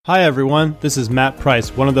Hi everyone, this is Matt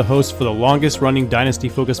Price, one of the hosts for the longest running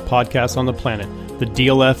Dynasty-focused podcast on the planet, the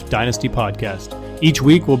DLF Dynasty Podcast. Each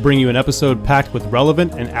week we'll bring you an episode packed with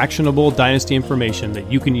relevant and actionable Dynasty information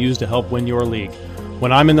that you can use to help win your league.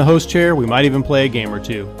 When I'm in the host chair, we might even play a game or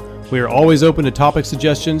two. We are always open to topic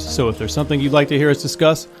suggestions, so if there's something you'd like to hear us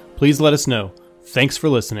discuss, please let us know. Thanks for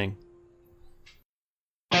listening.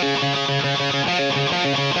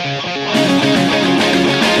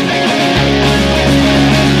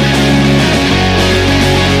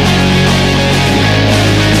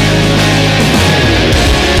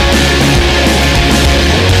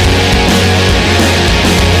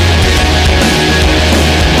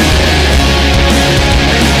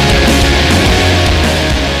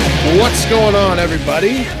 What's going on,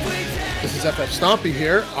 everybody? This is FF Stompy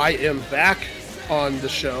here. I am back on the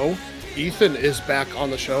show. Ethan is back on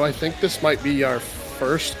the show. I think this might be our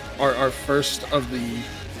first of the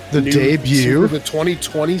debut, the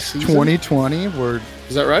 2020 season. 2020.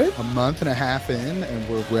 Is that right? A month and a half in, and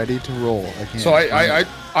we're ready to roll again. So I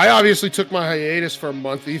obviously took my hiatus for a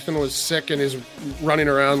month. Ethan was sick and is running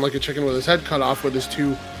around like a chicken with his head cut off with his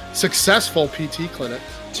two successful PT clinics.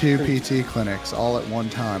 2 PT clinics all at one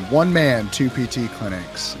time. One man, 2 PT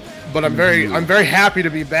clinics. But I'm very happy to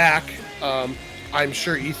be back. I'm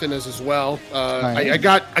sure Ethan is as well. I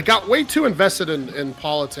got way too invested in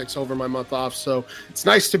politics over my month off, so it's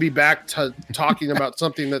nice to be back talking about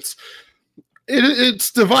something that's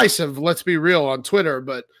it's divisive. Let's be real on Twitter,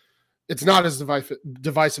 but it's not as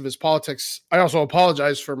divisive as politics. I also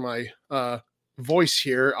apologize for my voice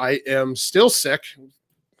here. I am still sick,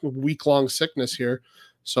 week-long sickness here.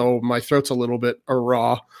 So my throat's a little bit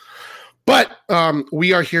raw, but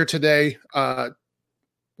we are here today.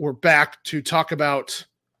 We're back to talk about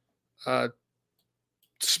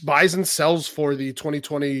buys and sells for the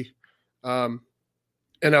 2020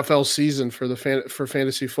 NFL season for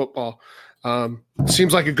fantasy football.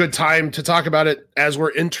 Seems like a good time to talk about it as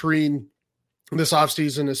we're entering this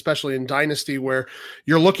offseason, especially in Dynasty, where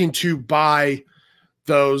you're looking to buy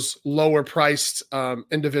those lower priced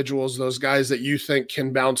individuals, those guys that you think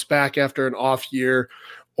can bounce back after an off year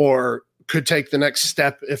or could take the next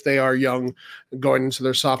step if they are young going into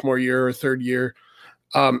their sophomore year or third year,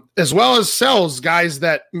 as well as sells guys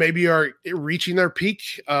that maybe are reaching their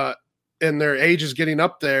peak and their age is getting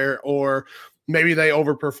up there, or maybe they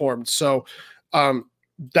overperformed. So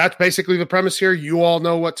that's basically the premise here. You all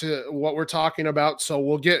know what we're talking about. So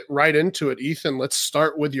we'll get right into it. Ethan, let's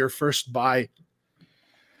start with your first buy.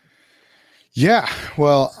 Yeah,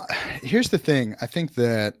 well, here's the thing. I think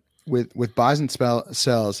that with buys and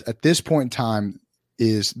sells at this point in time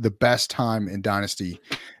is the best time in Dynasty,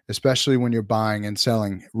 especially when you're buying and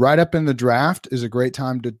selling. Right up in the draft is a great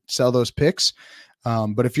time to sell those picks.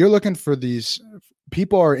 But if you're looking for these,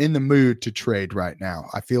 people are in the mood to trade right now.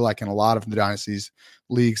 I feel like in a lot of the Dynasty's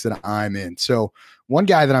leagues that I'm in. So one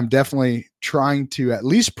guy that I'm definitely trying to at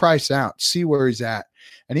least price out, see where he's at.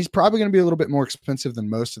 And he's probably going to be a little bit more expensive than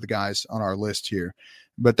most of the guys on our list here.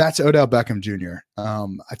 But that's Odell Beckham Jr.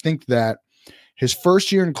 I think that his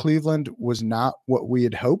first year in Cleveland was not what we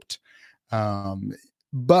had hoped.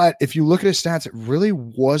 But if you look at his stats, it really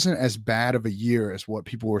wasn't as bad of a year as what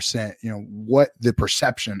people were saying, what the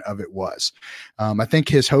perception of it was. I think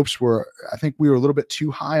his hopes were, we were a little bit too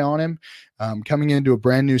high on him coming into a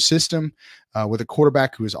brand new system with a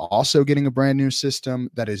quarterback who is also getting a brand new system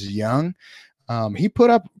that is young. He put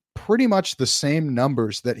up pretty much the same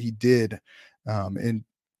numbers that he did in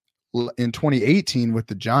 2018 with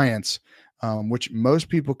the Giants, which most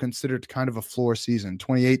people considered kind of a floor season.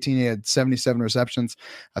 2018, he had 77 receptions,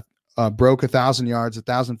 broke 1,000 yards,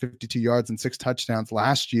 1,052 yards, and 6 touchdowns.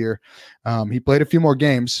 Last year, he played a few more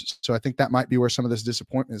games, so I think that might be where some of this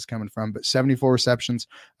disappointment is coming from. But 74 receptions,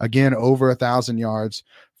 again, over 1,000 yards,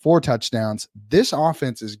 4 touchdowns. This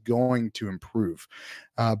offense is going to improve.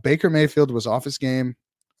 Baker Mayfield was off his game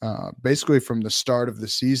basically from the start of the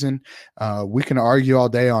season. We can argue all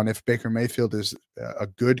day on if Baker Mayfield is a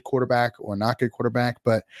good quarterback or not good quarterback,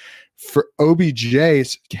 but for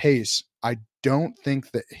OBJ's case, I don't think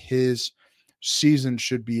that his season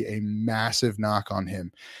should be a massive knock on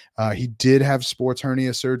him. He did have sports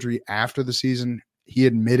hernia surgery after the season. He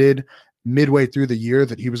admitted midway through the year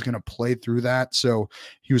that he was going to play through that. So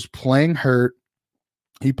he was playing hurt.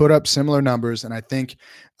 He put up similar numbers, and I think,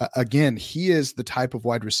 again, he is the type of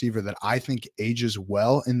wide receiver that I think ages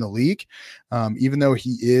well in the league. Even though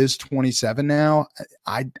he is 27 now,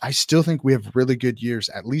 I still think we have really good years,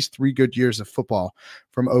 at least 3 good years of football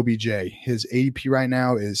from OBJ. His ADP right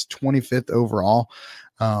now is 25th overall.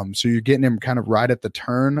 So you're getting him kind of right at the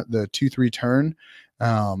turn, the 2-3 turn.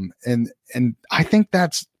 And I think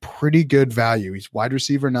that's pretty good value. He's wide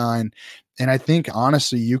receiver 9. And I think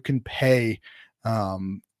honestly, you can pay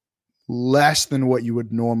less than what you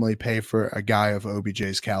would normally pay for a guy of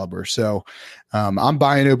OBJ's caliber. So I'm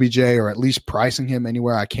buying OBJ, or at least pricing him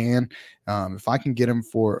anywhere I can. If I can get him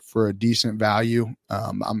for a decent value,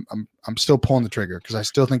 I'm still pulling the trigger, because I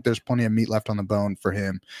still think there's plenty of meat left on the bone for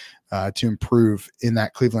him to improve in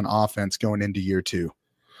that Cleveland offense going into year 2.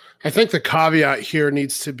 I think the caveat here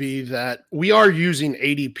needs to be that we are using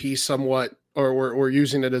ADP somewhat, or we're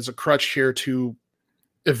using it as a crutch here to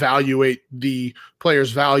evaluate the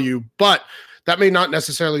player's value, but that may not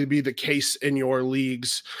necessarily be the case in your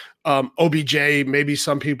leagues. OBJ, maybe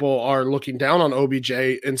some people are looking down on OBJ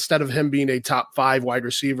instead of him being a top 5 wide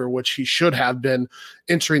receiver, which he should have been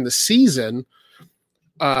entering the season.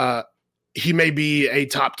 He may be a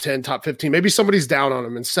top 10, top 15. Maybe somebody's down on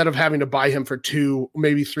him. Instead of having to buy him for 2,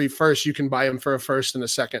 maybe 3 firsts, you can buy him for a first and a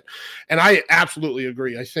second. And I absolutely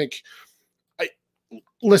agree. I think,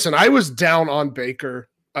 listen, I was down on Baker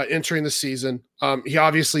entering the season. He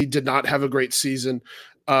obviously did not have a great season.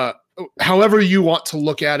 However you want to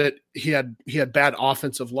look at it, he had bad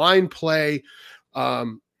offensive line play.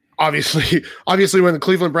 Obviously, when the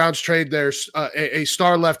Cleveland Browns trade their a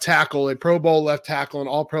star left tackle, a Pro Bowl left tackle, an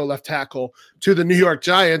All-Pro left tackle to the New York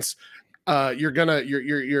Giants,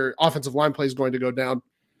 your offensive line play is going to go down.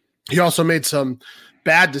 He also made some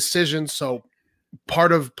bad decisions, so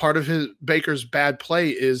part of his Baker's bad play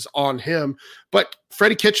is on him. But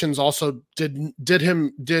Freddie Kitchens also did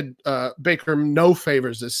Baker no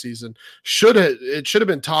favors this season. It should have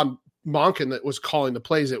been Todd Monken that was calling the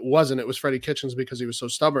plays. It wasn't. It was Freddie Kitchens because he was so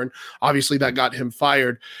stubborn. Obviously, that got him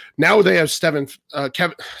fired. Now they have Kevin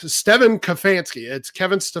Stefanski. It's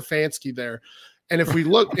Kevin Stefanski there. And if we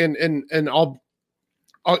look, I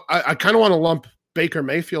kind of want to lump Baker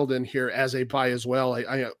Mayfield in here as a buy as well.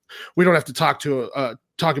 We don't have to talk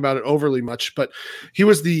about it overly much, but he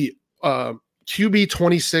was the QB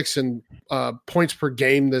 26 in points per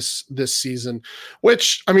game this season,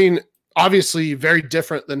 which, I mean, obviously very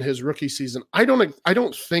different than his rookie season. I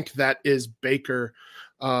don't think that is Baker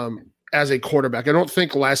as a quarterback. I don't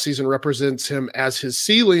think last season represents him as his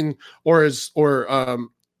ceiling or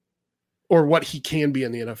what he can be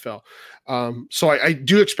in the NFL. So I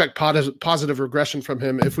do expect positive regression from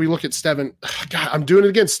him. If we look at Kevin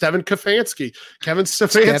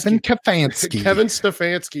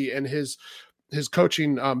Stefanski and his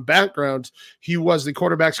coaching background. He was the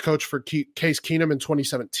quarterback's coach for Case Keenum in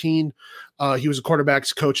 2017. He was a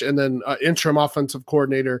quarterback's coach and then interim offensive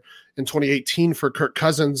coordinator in 2018 for Kirk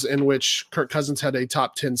Cousins, in which Kirk Cousins had a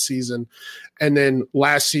top 10 season. And then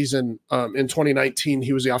last season in 2019,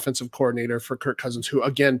 he was the offensive coordinator for Kirk Cousins, who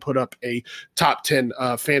again put up a top 10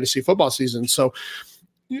 fantasy football season. So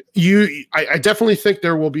I definitely think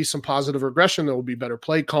there will be some positive regression. There will be better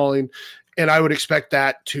play calling. And I would expect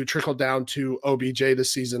that to trickle down to OBJ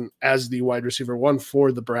this season as the wide receiver 1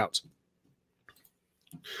 for the Browns.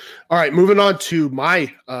 All right, moving on to my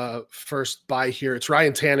first buy here. It's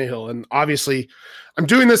Ryan Tannehill. And obviously, I'm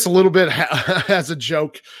doing this a little bit as a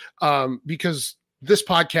joke because this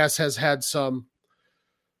podcast has had some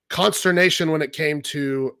consternation when it came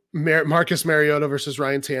to Marcus Mariota versus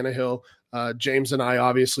Ryan Tannehill. James and I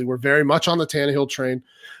obviously were very much on the Tannehill train.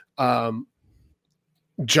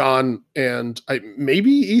 John and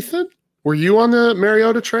maybe Ethan, were you on the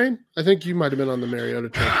Mariota train? I think you might have been on the Mariota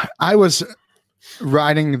train. I was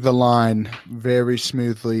riding the line very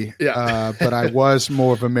smoothly, but I was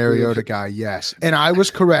more of a Mariota guy, yes. And I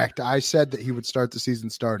was correct. I said that he would start the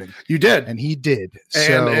season starting. You did. And he did.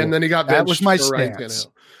 And then he got benched. That was my stance.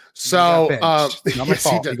 So not my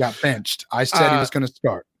fault. He got benched. I said he was going to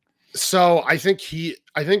start. So I think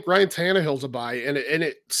Ryan Tannehill's a buy, and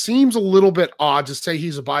it seems a little bit odd to say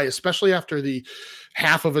he's a buy, especially after the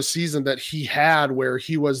half of a season that he had where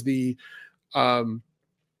he was the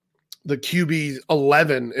QB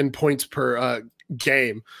 11 in points per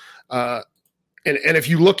game. And if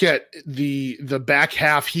you look at the back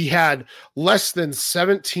half, he had less than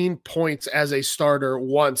 17 points as a starter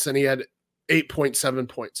once, and he had 8.7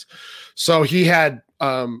 points. So he had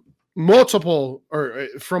multiple, or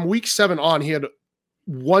from week 7 on, he had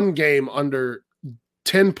one game under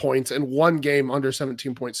 10 points and one game under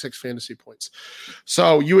 17.6 fantasy points.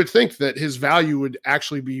 So you would think that his value would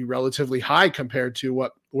actually be relatively high compared to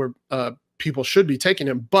what people should be taking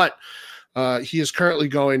him. But he is currently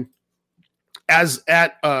going as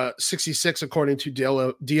at 66, according to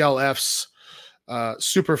DLF's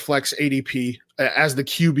SuperFlex ADP as the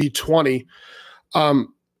QB 20.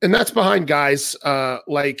 And that's behind guys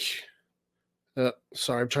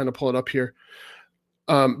sorry, I'm trying to pull it up here.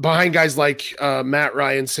 behind guys like Matt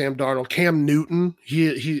Ryan, Sam Darnold, Cam Newton.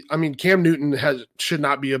 Cam Newton should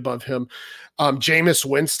not be above him. Jameis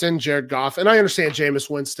Winston, Jared Goff, and I understand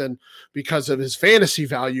Jameis Winston because of his fantasy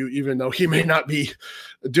value, even though he may not be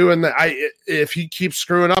doing that. If he keeps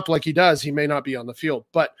screwing up like he does, he may not be on the field.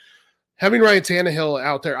 But having Ryan Tannehill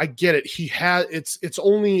out there, I get it. It's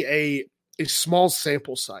only a small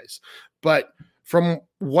sample size, but from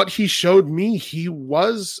what he showed me, he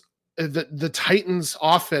was the Titans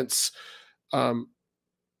offense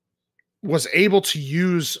was able to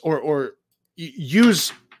use or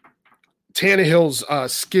use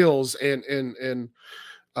Tannehill's skills and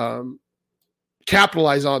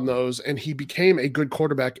capitalize on those, and he became a good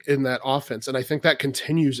quarterback in that offense. And I think that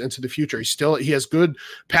continues into the future. He has good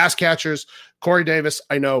pass catchers. Corey Davis,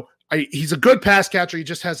 I know he's a good pass catcher. He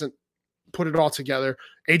just hasn't put it all together.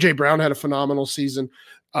 AJ Brown had a phenomenal season.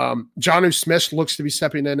 Jonnu Smith looks to be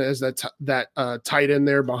stepping in as that tight end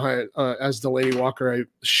there behind as Delaney Walker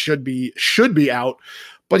should be out.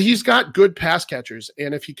 But he's got good pass catchers,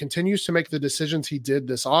 and if he continues to make the decisions he did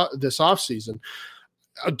this offseason,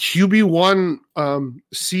 a QB1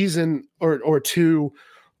 season or two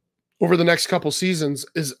over the next couple seasons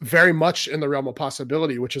is very much in the realm of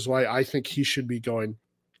possibility, which is why I think he should be going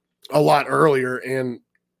a lot earlier. And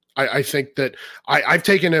I think that I've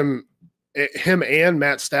taken him and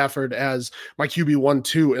Matt Stafford as my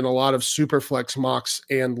QB1-2 in a lot of SuperFlex mocks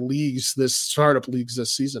and startup leagues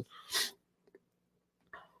this season.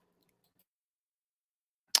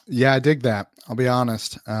 Yeah, I dig that. I'll be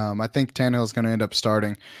honest. I think Tannehill is going to end up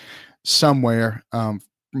starting somewhere,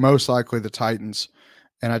 most likely the Titans.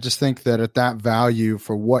 And I just think that at that value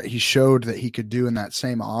for what he showed that he could do in that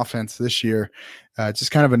same offense this year, it's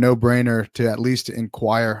just kind of a no-brainer to at least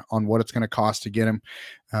inquire on what it's going to cost to get him.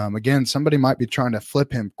 Again, somebody might be trying to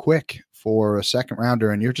flip him quick for a second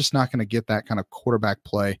rounder, and you're just not going to get that kind of quarterback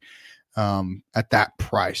play at that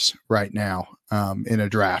price right now in a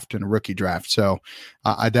rookie draft. So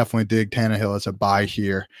I definitely dig Tannehill as a buy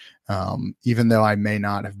here, even though I may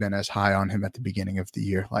not have been as high on him at the beginning of the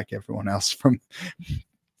year like everyone else from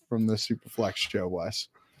the SuperFlex show was.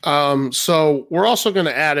 So we're also going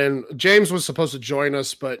to add in, James was supposed to join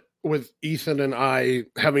us, but with Ethan and I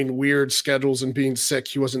having weird schedules and being sick,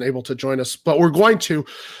 he wasn't able to join us. But we're going to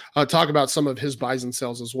talk about some of his buys and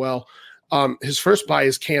sells as well. His first buy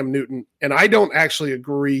is Cam Newton, and I don't actually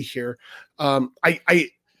agree here. I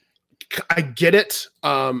get it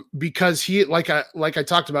because he, like I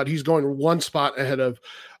talked about, he's going one spot ahead of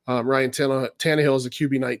Ryan Tannehill is a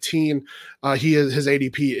QB19. His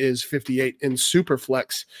ADP is 58 in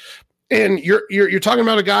SuperFlex, and you're talking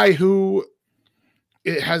about a guy who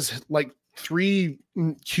has like 3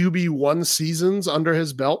 QB1 seasons under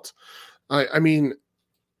his belt. I mean,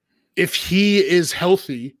 if he is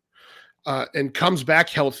healthy and comes back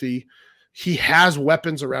healthy, he has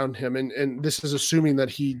weapons around him, and this is assuming that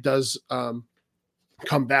he does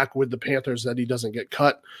come back with the Panthers, that he doesn't get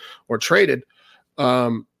cut or traded.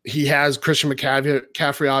 He has Christian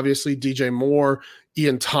McCaffrey, obviously, DJ Moore,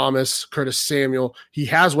 Ian Thomas, Curtis Samuel. He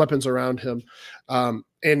has weapons around him.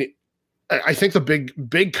 And I think the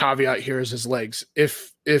big caveat here is his legs.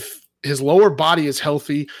 If his lower body is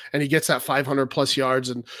healthy and he gets that 500 plus yards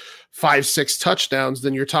and 5-6 touchdowns,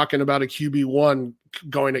 then you're talking about a QB1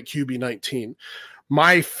 going at QB19.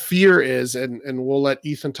 My fear is, and we'll let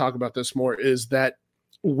Ethan talk about this more, is that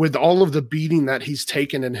with all of the beating that he's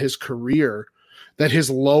taken in his career, that his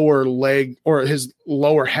lower leg or his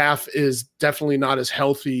lower half is definitely not as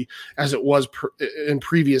healthy as it was in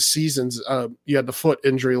previous seasons. You had the foot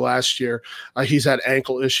injury last year. He's had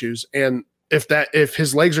ankle issues. And if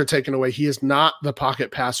his legs are taken away, he is not the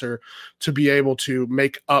pocket passer to be able to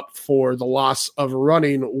make up for the loss of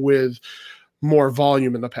running with more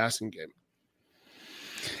volume in the passing game.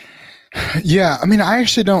 Yeah, I mean, I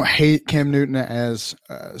actually don't hate Cam Newton as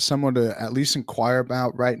someone to at least inquire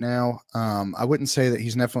about right now. I wouldn't say that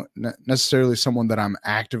he's necessarily someone that I'm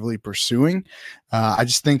actively pursuing. I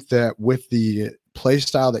just think that with the play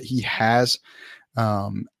style that he has,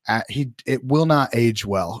 it will not age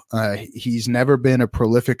well. He's never been a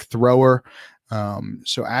prolific thrower.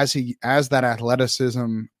 So as that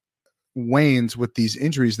athleticism wanes with these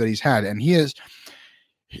injuries that he's had, and he's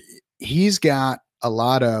got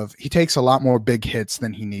he takes a lot more big hits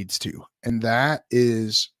than he needs to. And that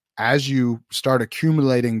is, as you start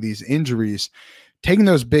accumulating these injuries, taking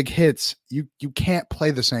those big hits, you can't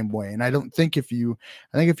play the same way. And I think if you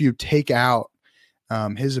take out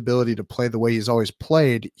his ability to play the way he's always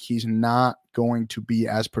played, he's not going to be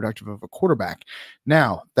as productive of a quarterback.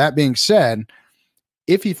 Now, that being said,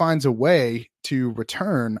 if he finds a way to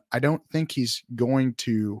return, I don't think he's going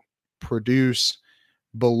to produce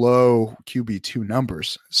below QB2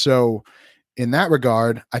 numbers. So in that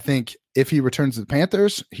regard, I think if he returns to the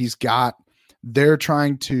Panthers, they're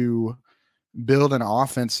trying to build an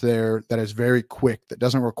offense there that is very quick, that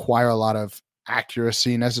doesn't require a lot of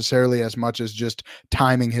accuracy necessarily as much as just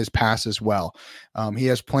timing his passes well. He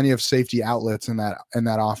has plenty of safety outlets in that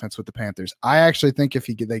offense with the Panthers. I actually think if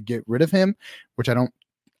they get rid of him, which I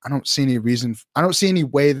don't see any reason. I don't see any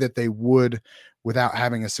way that they would without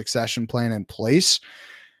having a succession plan in place,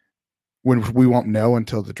 when we won't know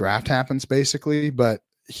until the draft happens, basically. But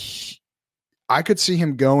I could see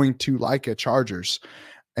him going to like a Chargers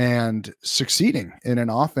and succeeding in an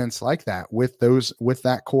offense like that with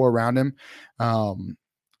that core around him.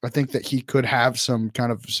 I think that he could have some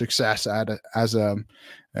kind of success at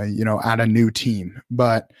a new team.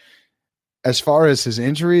 But as far as his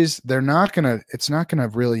injuries, it's not gonna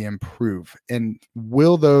really improve. And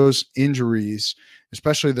will those injuries,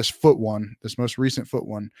 especially this most recent foot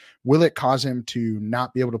one, will it cause him to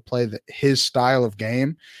not be able to play his style of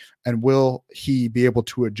game? And will he be able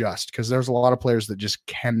to adjust? Because there's a lot of players that just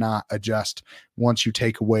cannot adjust once you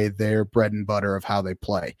take away their bread and butter of how they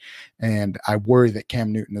play. And I worry that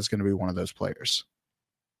Cam Newton is going to be one of those players.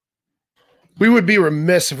 We would be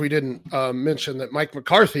remiss if we didn't mention that Mike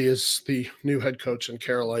McCarthy is the new head coach in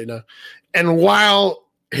Carolina. And while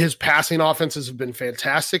his passing offenses have been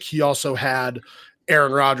fantastic, he also had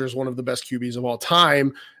Aaron Rodgers, one of the best QBs of all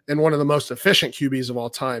time, and one of the most efficient QBs of all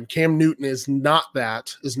time. Cam Newton is not the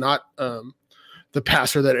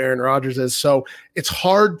passer that Aaron Rodgers is. So it's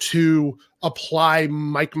hard to apply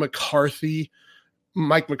Mike McCarthy's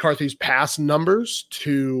pass numbers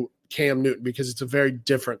to Cam Newton because it's a very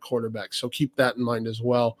different quarterback. So keep that in mind as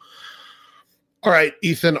well. All right,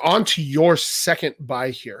 Ethan, on to your second buy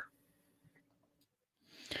here.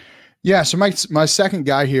 Yeah, so my second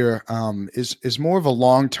guy here is more of a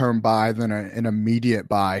long-term buy than an immediate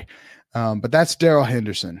buy, but that's Darrell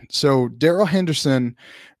Henderson. So Darrell Henderson,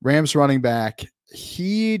 Rams running back,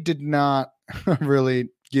 he did not really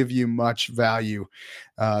give you much value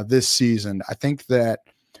this season. I think that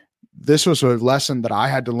this was a lesson that I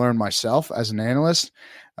had to learn myself as an analyst.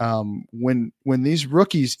 When these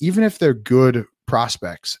rookies, even if they're good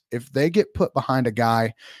prospects, if they get put behind a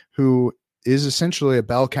guy who is essentially a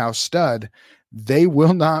bell cow stud, they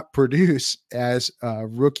will not produce as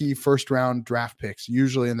rookie first round draft picks,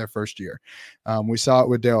 usually in their first year. We saw it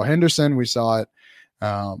with Darrell Henderson. We saw it.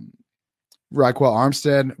 Raquel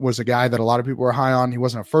Armstead was a guy that a lot of people were high on. He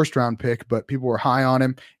wasn't a first round pick, but people were high on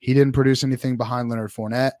him. He didn't produce anything behind Leonard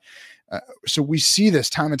Fournette. So we see this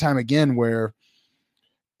time and time again where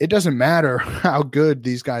it doesn't matter how good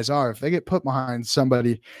these guys are. If they get put behind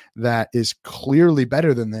somebody that is clearly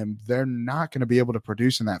better than them, they're not going to be able to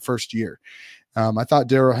produce in that first year. I thought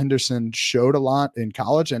Darrell Henderson showed a lot in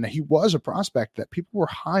college, and he was a prospect that people were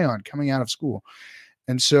high on coming out of school.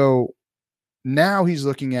 And so now he's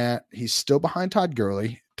still behind Todd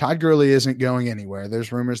Gurley. Todd Gurley isn't going anywhere.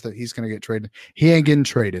 There's rumors that he's going to get traded. He ain't getting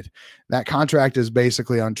traded. That contract is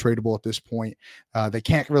basically untradeable at this point. They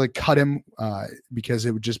can't really cut him because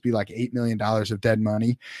it would just be like $8 million of dead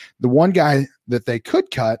money. The one guy that they could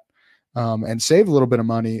cut and save a little bit of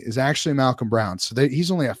money is actually Malcolm Brown. So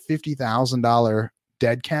he's only a $50,000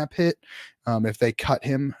 dead cap hit if they cut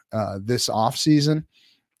him this offseason.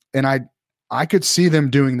 And I could see them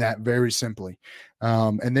doing that very simply.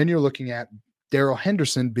 And then you're looking at Darrell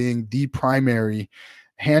Henderson being the primary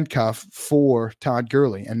handcuff for Todd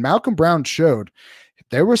Gurley. And Malcolm Brown showed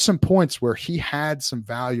there were some points where he had some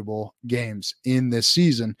valuable games in this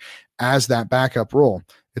season as that backup role.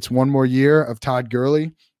 It's one more year of Todd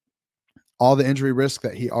Gurley, all the injury risk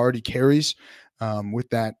that he already carries with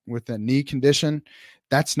that knee condition.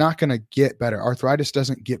 That's not going to get better. Arthritis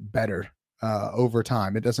doesn't get better over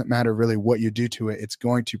time. It doesn't matter really what you do to it. It's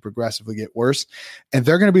going to progressively get worse. And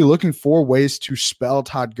they're going to be looking for ways to spell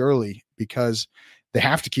Todd Gurley because they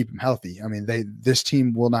have to keep him healthy. I mean, this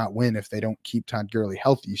team will not win if they don't keep Todd Gurley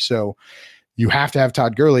healthy. So you have to have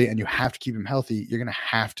Todd Gurley and you have to keep him healthy. You're going to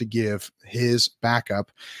have to give his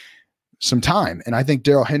backup some time. And I think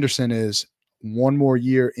Darrell Henderson is one more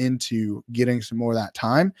year into getting some more of that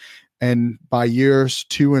time. And by years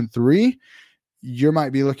 2 and 3, you might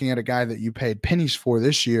be looking at a guy that you paid pennies for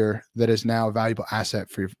this year that is now a valuable asset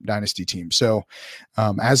for your dynasty team. So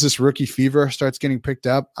as this rookie fever starts getting picked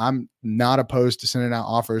up, I'm not opposed to sending out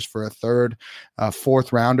offers for a third,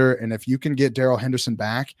 fourth rounder. And if you can get Darrell Henderson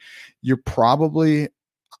back, you're probably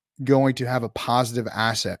going to have a positive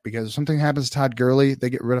asset because if something happens to Todd Gurley, they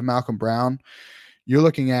get rid of Malcolm Brown. You're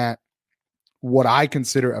looking at what I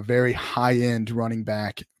consider a very high-end running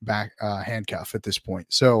back handcuff at this point.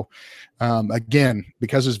 So again,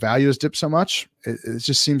 because his value has dipped so much, it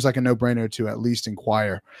just seems like a no-brainer to at least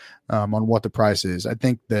inquire on what the price is. I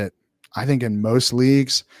think in most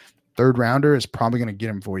leagues, third rounder is probably going to get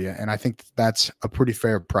him for you. And I think that's a pretty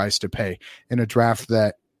fair price to pay in a draft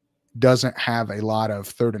that doesn't have a lot of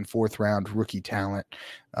third and fourth round rookie talent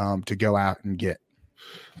to go out and get.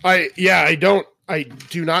 I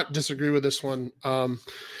do not disagree with this one.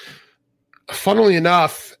 Funnily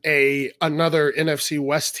enough, another NFC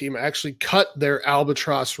West team actually cut their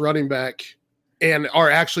albatross running back and are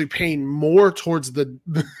actually paying more towards the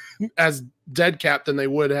as dead cap than they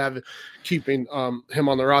would have keeping him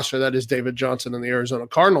on the roster. That is David Johnson and the Arizona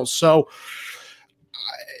Cardinals. So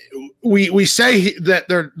we say that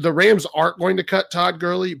the Rams aren't going to cut Todd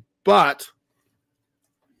Gurley, but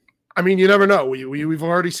I mean, you never know. We've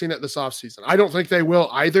already seen it this offseason. I don't think they will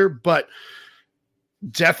either, but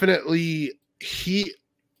definitely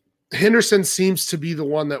Henderson seems to be the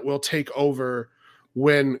one that will take over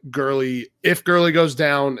if Gurley goes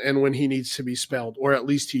down and when he needs to be spelled, or at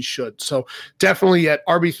least he should. So definitely at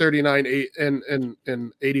RB39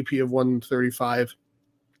 and ADP of 135,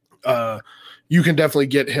 you can definitely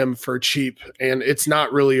get him for cheap, and it's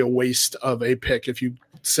not really a waste of a pick if you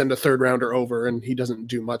send a third rounder over and he doesn't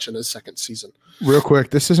do much in his second season. Real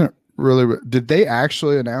quick, this isn't really – did they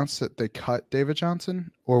actually announce that they cut David Johnson,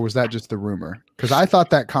 or was that just the rumor? Because I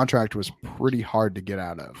thought that contract was pretty hard to get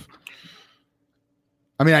out of.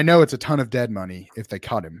 I mean, I know it's a ton of dead money if they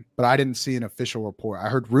cut him, but I didn't see an official report. I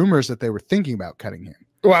heard rumors that they were thinking about cutting him.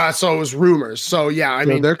 Well, so it was rumors. So, yeah, I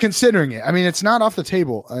mean, they're considering it. I mean, it's not off the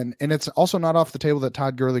table, and it's also not off the table that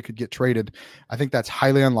Todd Gurley could get traded. I think that's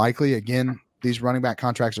highly unlikely. Again, these running back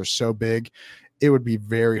contracts are so big, it would be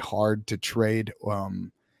very hard to trade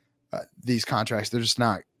these contracts. They're just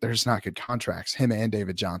not good contracts, him and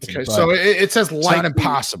David Johnson. Okay, so it says it's not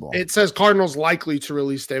impossible. It says Cardinals likely to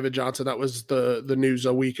release David Johnson. That was the news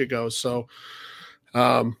a week ago. So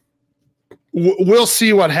we'll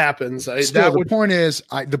see what happens. The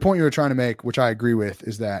point you were trying to make, which I agree with,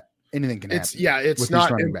 is that anything can happen. It's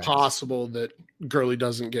not impossible that Gurley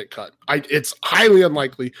doesn't get cut. It's highly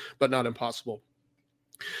unlikely, but not impossible.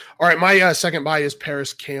 All right, my second buy is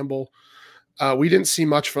Paris Campbell. We didn't see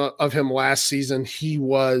much of him last season. He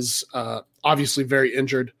was obviously very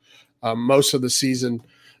injured most of the season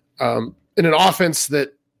in an offense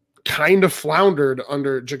that kind of floundered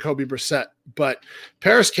under Jacoby Brissett. But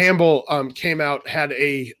Paris Campbell came out, had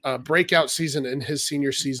a breakout season in his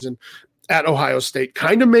senior season at Ohio State,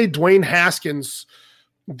 kind of made Dwayne Haskins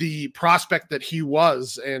the prospect that he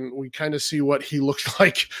was, and we kind of see what he looked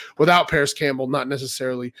like without Paris Campbell, not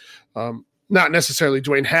necessarily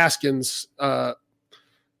Dwayne Haskins.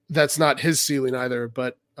 That's not his ceiling either,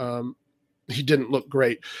 but he didn't look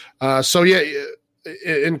great.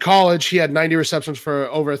 In college, he had 90 receptions for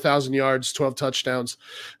over 1,000 yards, 12 touchdowns.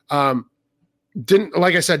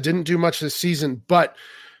 Didn't do much this season, but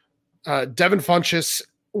Devin Funchess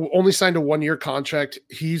only signed a 1-year contract.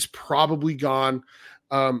 He's probably gone.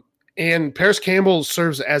 And Paris Campbell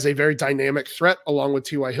serves as a very dynamic threat along with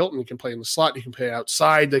T.Y. Hilton. He can play in the slot. He can play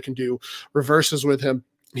outside. They can do reverses with him.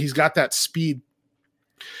 He's got that speed.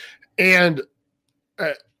 And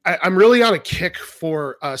I'm really on a kick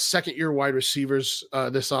for second-year wide receivers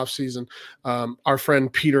this offseason. Our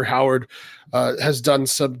friend Peter Howard has done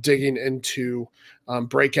some digging into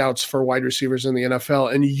breakouts for wide receivers in the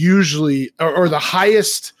NFL. And usually, or the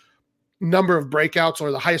highest number of breakouts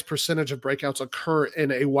or the highest percentage of breakouts occur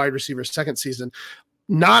in a wide receiver second season,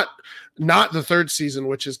 not the third season,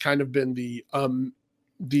 which has kind of been the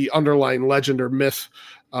underlying legend or myth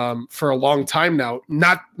for a long time now.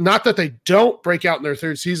 Not that they don't break out in their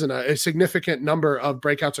third season. A significant number of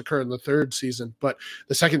breakouts occur in the third season, but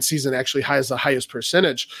the second season actually has the highest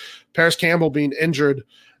percentage. Paris Campbell being injured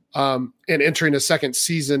and entering a second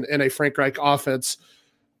season in a Frank Reich offense,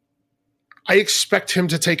 I expect him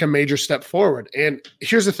to take a major step forward. And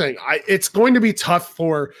here's the thing. It's going to be tough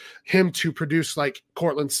for him to produce like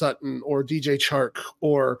Cortland Sutton or DJ Chark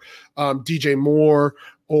or DJ Moore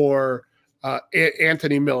or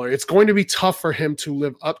Anthony Miller. It's going to be tough for him to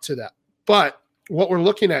live up to that. But what we're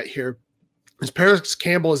looking at here is Paris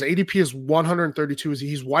Campbell, his ADP is 132.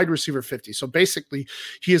 He's wide receiver 50. So basically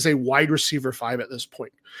he is a wide receiver 5 at this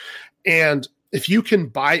point. And if you can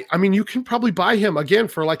you can probably buy him again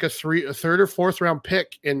for like a third or fourth round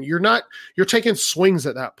pick, and you're taking swings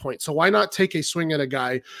at that point. So why not take a swing at a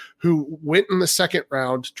guy who went in the second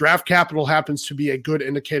round? Draft capital happens to be a good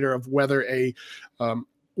indicator of whether a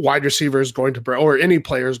wide receiver is going to break, or any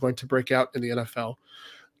player is going to break out in the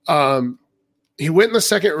NFL. He went in the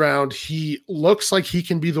second round. He looks like he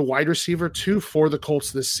can be the wide receiver 2 for the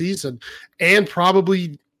Colts this season, and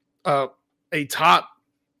probably a top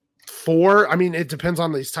 4. I mean, it depends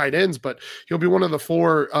on these tight ends, but he'll be one of the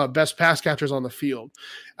 4 best pass catchers on the field.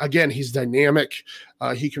 Again, he's dynamic.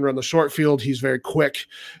 He can run the short field. He's very quick.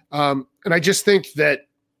 And I just think that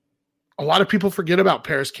a lot of people forget about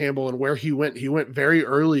Paris Campbell and where he went. He went very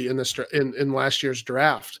early in last year's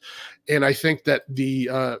draft. And I think that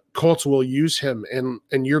the Colts will use him,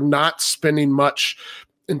 and you're not spending much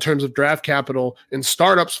in terms of draft capital in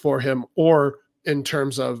startups for him or in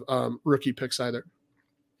terms of rookie picks either.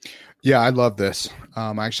 Yeah, I love this.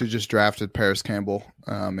 I actually just drafted Paris Campbell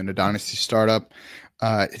in a dynasty startup.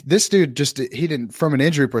 This dude he didn't, from an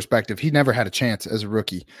injury perspective, he never had a chance as a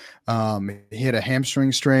rookie. He had a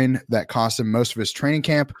hamstring strain that cost him most of his training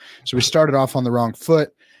camp. So he started off on the wrong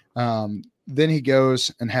foot. Then he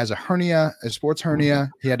goes and has a sports hernia.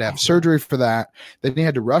 He had to have surgery for that. Then he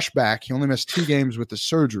had to rush back. He only missed 2 games with the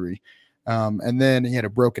surgery. And then he had a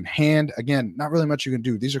broken hand. Again, not really much you can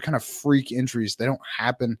do. These are kind of freak injuries. They don't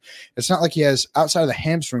happen. It's not like he has, outside of the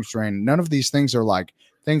hamstring strain, none of these things are like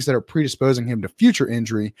things that are predisposing him to future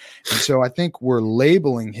injury. And so I think we're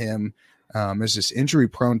labeling him as this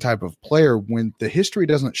injury-prone type of player when the history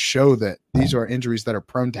doesn't show that these are injuries that are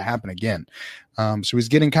prone to happen again. So he's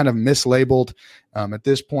getting kind of mislabeled at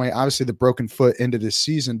this point. Obviously, the broken foot into this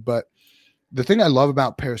season. But the thing I love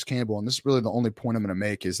about Paris Campbell, and this is really the only point I'm going to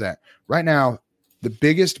make, is that right now, the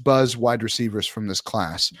biggest buzz wide receivers from this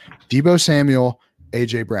class, Deebo Samuel,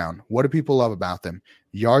 A.J. Brown. What do people love about them?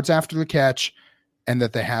 Yards after the catch, and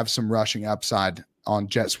that they have some rushing upside on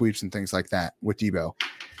jet sweeps and things like that with Deebo.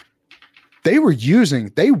 They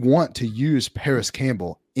want to use Paris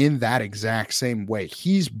Campbell in that exact same way.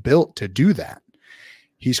 He's built to do that.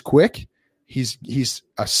 He's quick. He's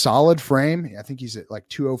a solid frame. I think he's at like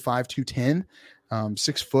 205, 210,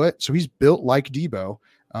 6 foot. So he's built like Deebo,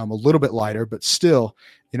 a little bit lighter, but still,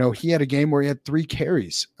 he had a game where he had 3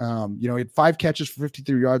 carries. He had 5 catches for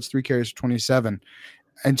 53 yards, 3 carries for 27.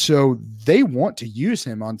 And so they want to use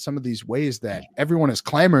him on some of these ways that everyone is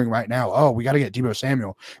clamoring right now. Oh, we got to get Deebo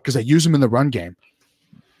Samuel because they use him in the run game.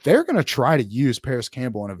 They're going to try to use Paris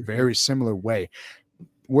Campbell in a very similar way.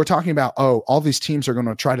 We're talking about, all these teams are going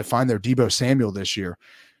to try to find their Deebo Samuel this year.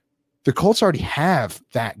 The Colts already have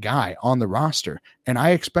that guy on the roster, and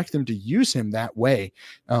I expect them to use him that way.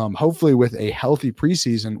 Hopefully with a healthy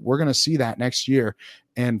preseason, we're going to see that next year.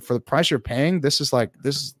 And for the price you're paying, this is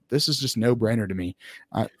just no brainer to me.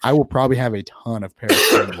 I will probably have a ton of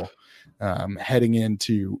Paris Campbell heading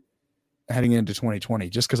into 2020,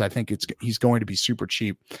 just because I think he's going to be super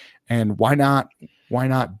cheap. And why not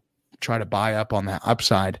try to buy up on that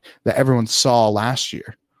upside that everyone saw last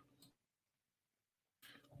year?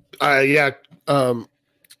 Yeah. Well,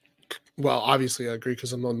 obviously I agree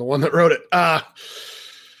because I'm the one that wrote it.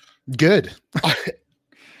 Good.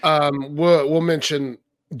 We'll mention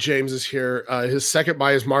James is here. His second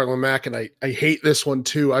buy is Marlon Mack, and I hate this one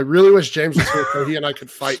too. I really wish James was here so he and I could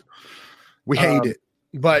fight. We hate it.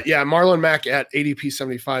 But yeah, Marlon Mack at ADP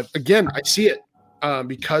 75. Again, I see it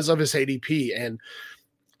because of his ADP. And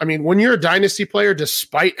I mean, when you're a dynasty player,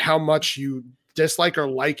 despite how much you dislike or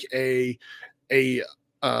like a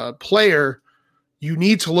player, you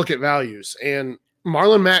need to look at values. And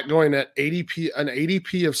Marlon Mack going at an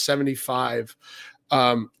ADP of 75.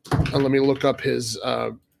 And let me look up his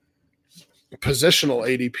positional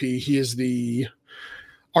ADP. He is the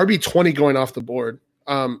RB20 going off the board.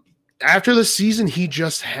 After the season he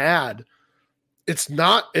just had,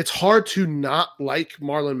 it's hard to not like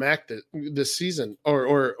Marlon Mack this season,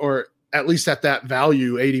 or at least at that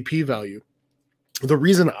value, ADP value. The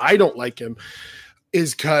reason I don't like him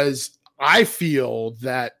is because I feel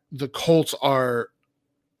that the Colts are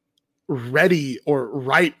ready or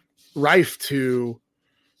rife to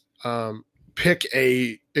pick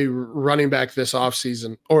a running back this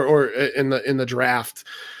offseason or in the draft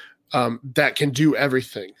that can do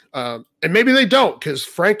everything. And maybe they don't, because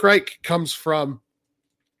Frank Reich comes from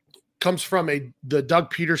the Doug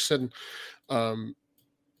Peterson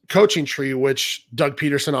coaching tree, which Doug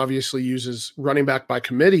Peterson obviously uses running back by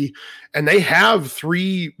committee, and they have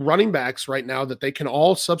 3 running backs right now that they can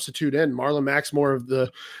all substitute in. Marlon Mack's more of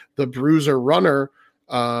the bruiser runner.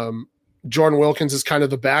 Jordan Wilkins is kind of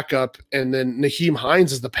the backup, and then Naheem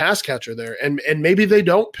Hines is the pass catcher there. And maybe they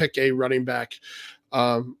don't pick a running back,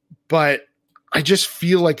 but I just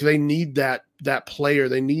feel like they need that player.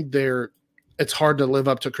 They need it's hard to live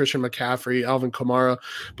up to Christian McCaffrey, Alvin Kamara,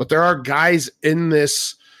 but there are guys in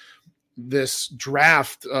this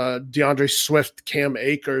draft, DeAndre Swift, Cam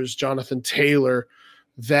Akers, Jonathan Taylor,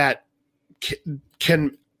 that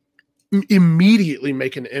can immediately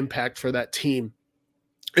make an impact for that team.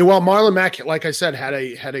 And while Marlon Mack, like I said, had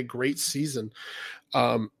a great season,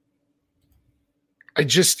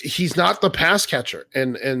 he's not the pass catcher,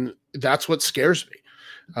 and that's what scares me.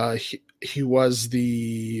 He was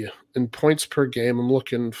in points per game. I'm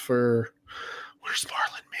looking for, where's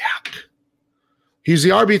Marlon Mack? He's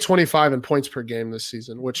the RB25 in points per game this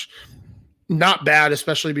season, which not bad,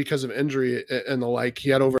 especially because of injury and the like. He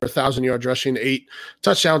had over 1,000 yards rushing, 8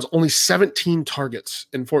 touchdowns, only 17 targets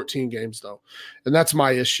in 14 games, though. And that's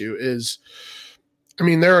my issue is, I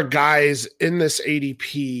mean, there are guys in this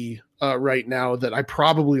ADP right now that I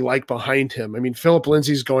probably like behind him. I mean, Phillip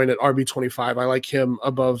Lindsay's going at RB25. I like him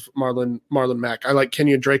above Marlon Mack. I like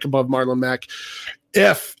Kenyon Drake above Marlon Mack.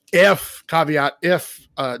 If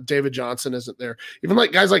David Johnson isn't there, even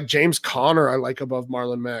like guys like James Conner, I like above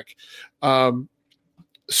Marlon Mack.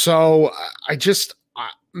 So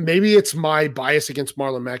maybe it's my bias against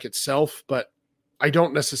Marlon Mack itself, but I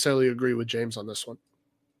don't necessarily agree with James on this one.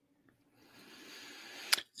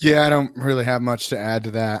 Yeah, I don't really have much to add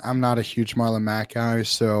to that. I'm not a huge Marlon Mack guy,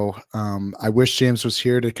 so I wish James was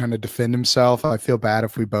here to kind of defend himself. I feel bad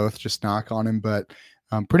if we both just knock on him, but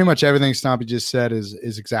pretty much everything Stompy just said is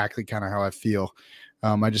exactly kind of how I feel.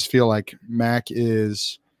 I just feel like Mack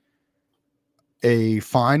is a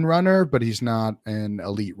fine runner, but he's not an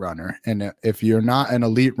elite runner. And if you're not an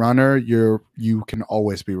elite runner, you can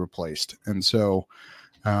always be replaced. And so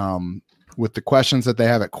with the questions that they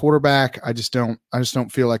have at quarterback, I just don't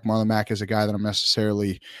feel like Marlon Mack is a guy that I'm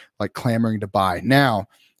necessarily like clamoring to buy. Now,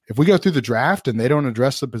 if we go through the draft and they don't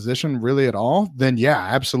address the position really at all, then yeah,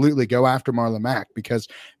 absolutely go after Marlon Mack, because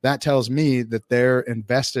that tells me that they're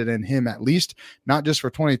invested in him, at least not just for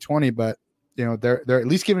 2020, but you know, they're at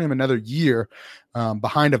least giving him another year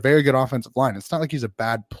behind a very good offensive line. It's not like he's a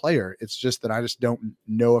bad player. It's just that I just don't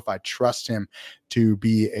know if I trust him to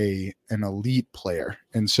be an elite player.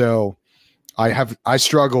 And so I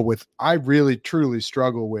really truly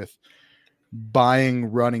struggle with buying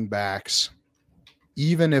running backs,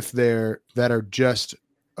 even if that are just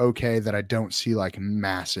okay, that I don't see like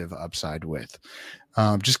massive upside with,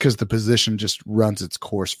 just because the position just runs its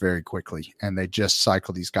course very quickly and they just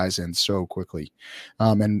cycle these guys in so quickly.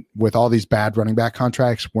 And with all these bad running back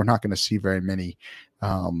contracts, we're not going to see very many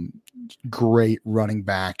great running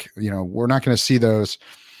back. You know, we're not going to see those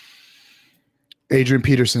Adrian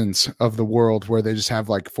Petersons of the world where they just have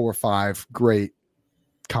like 4 or 5 great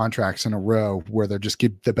contracts in a row where they're just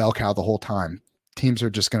give the bell cow the whole time. Teams are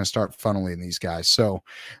just going to start funneling these guys. So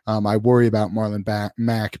I worry about Marlon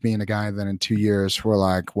Mack being a guy that in 2 years we're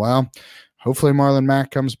like, well, hopefully Marlon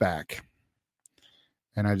Mack comes back.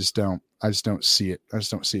 And I just don't see it. I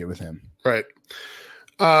just don't see it with him. Right.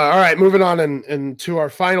 All right. Moving on and to our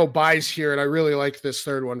final buys here. And I really like this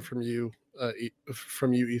third one from you,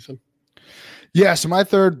 Ethan. Yeah, so my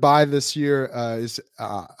third buy this year is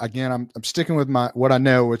again, I'm sticking with what I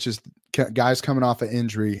know, which is guys coming off an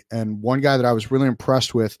injury. And one guy that I was really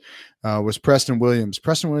impressed with was Preston Williams.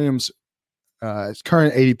 Preston Williams, his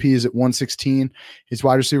current ADP is at 116. He's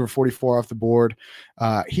wide receiver 44 off the board.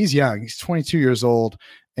 He's young. He's 22 years old.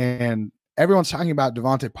 And everyone's talking about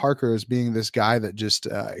Devontae Parker as being this guy that just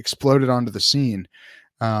exploded onto the scene.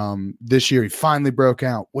 This year he finally broke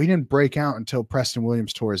out. Well, he didn't break out until Preston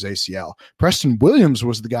Williams tore his ACL. Preston Williams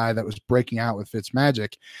was the guy that was breaking out with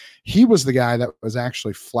Fitzmagic. He was the guy that was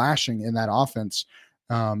actually flashing in that offense.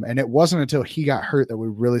 And it wasn't until he got hurt that we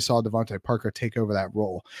really saw Devontae Parker take over that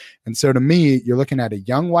role. And so to me, you're looking at a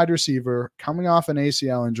young wide receiver coming off an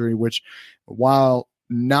ACL injury, which while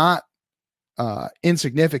not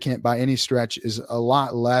insignificant by any stretch, is a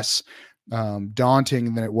lot less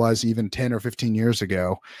daunting than it was even 10 or 15 years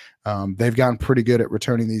ago. They've gotten pretty good at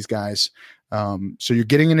returning these guys. So you're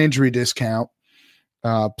getting an injury discount.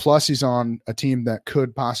 Plus he's on a team that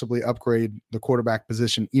could possibly upgrade the quarterback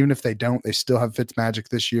position. Even if they don't, they still have Fitzmagic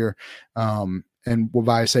this year. And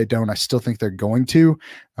why I say don't, I still think they're going to.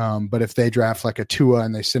 But if they draft like a Tua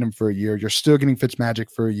and they sit him for a year, you're still getting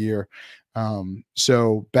Fitzmagic for a year.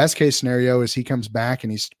 So best case scenario is he comes back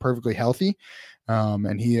and he's perfectly healthy.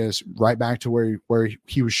 And he is right back to where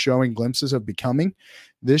he was showing glimpses of becoming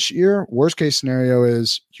this year. Worst case scenario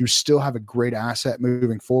is you still have a great asset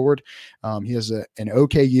moving forward. He has an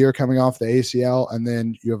okay year coming off the ACL, and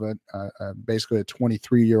then you have basically a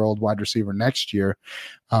 23-year-old wide receiver next year.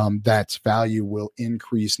 That's value will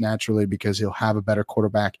increase naturally because he'll have a better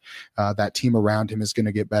quarterback. That team around him is going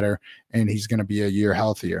to get better, and he's going to be a year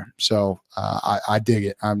healthier. So I dig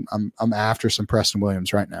it. I'm after some Preston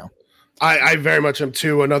Williams right now. I very much am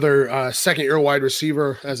too. Another second-year wide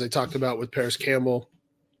receiver, as I talked about with Paris Campbell.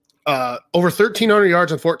 over 1,300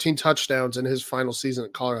 yards and 14 touchdowns in his final season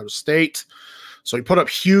at Colorado State. So he put up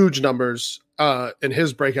huge numbers in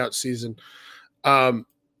his breakout season. And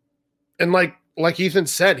like Ethan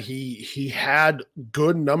said, he had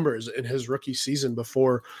good numbers in his rookie season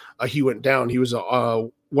before he went down. He was a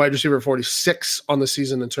wide receiver 46 on the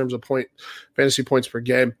season in terms of fantasy points per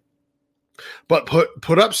game, but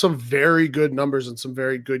put up some very good numbers and some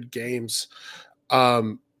very good games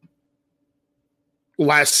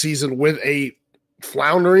last season with a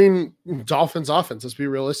floundering Dolphins offense. Let's be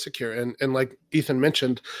realistic here. And like Ethan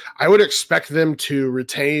mentioned, I would expect them to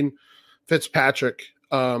retain Fitzpatrick,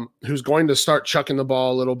 who's going to start chucking the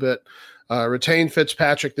ball a little bit, retain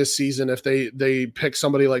Fitzpatrick this season. If they pick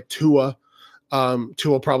somebody like Tua, Tua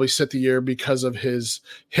will probably sit the year because of his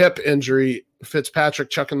hip injury. Fitzpatrick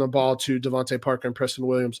chucking the ball to Devontae Parker and Preston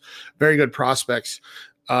Williams. Very good prospects,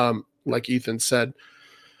 like Ethan said.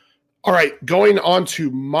 All right, going on to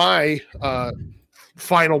my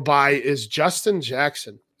final buy is Justin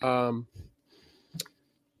Jackson. And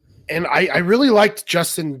I really liked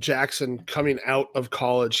Justin Jackson coming out of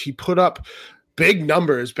college. He put up big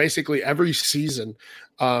numbers basically every season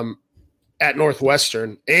at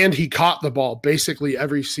Northwestern, and he caught the ball basically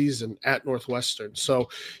every season at Northwestern. So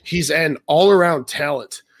he's an all-around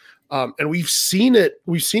talent. And we've seen it.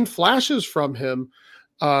 We've seen flashes from him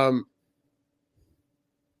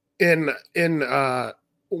in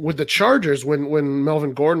with the Chargers when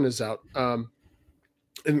Melvin Gordon is out.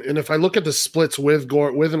 And if I look at the splits with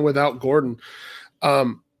and without Gordon,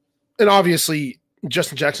 and obviously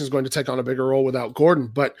Justin Jackson is going to take on a bigger role without Gordon,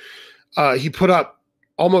 but he put up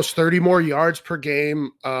almost 30 more yards per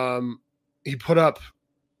game. He put up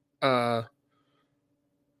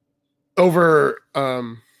over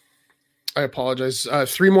I apologize, over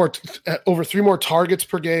three more targets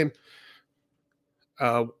per game.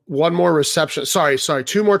 One more reception. Sorry.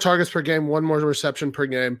 2 more targets per game, 1 more reception per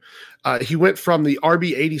game. He went from the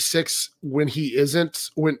RB 86 when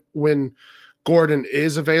Gordon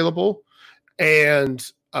is available,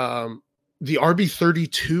 and the RB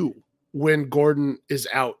 32 when Gordon is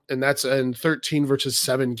out, and that's in 13 versus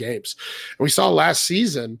 7 games. And we saw last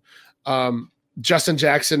season, Justin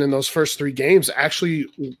Jackson in those first 3 games actually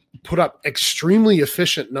put up extremely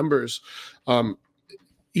efficient numbers,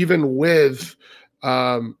 even with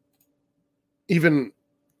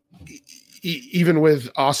even with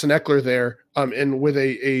Austin Eckler there, and with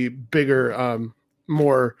a bigger,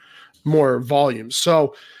 more volume.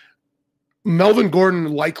 So Melvin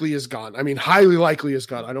Gordon likely is gone. I mean, highly likely is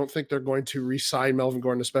gone. I don't think they're going to re-sign Melvin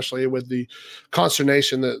Gordon, especially with the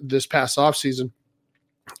consternation that this past offseason.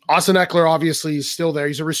 Austin Eckler obviously is still there.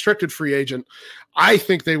 He's a restricted free agent. I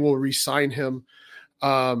think they will re-sign him.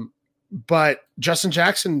 But Justin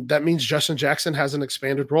Jackson, that means Justin Jackson has an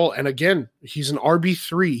expanded role. And again, he's an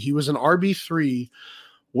RB3. He was an RB3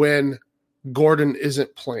 when Gordon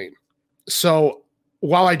isn't playing. So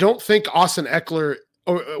while I don't think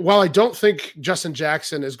Justin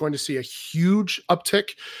Jackson is going to see a huge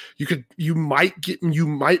uptick, you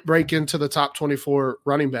might break into the top 24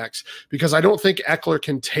 running backs, because I don't think Eckler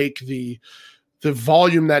can take the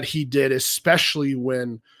volume that he did, especially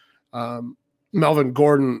when Melvin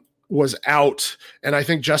Gordon was out. And I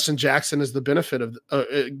think Justin Jackson is gets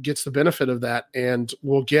the benefit of that, and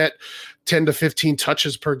will get 10 to 15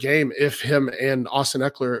 touches per game if him and Austin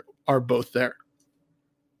Eckler are both there.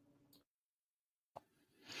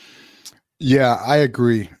 Yeah, I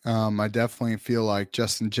agree. I definitely feel like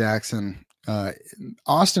Justin Jackson,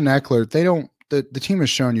 Austin Eckler, the team has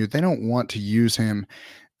shown you they don't want to use him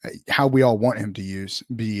how we all want him to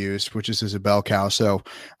be used, which is as a bell cow. So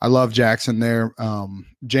I love Jackson there.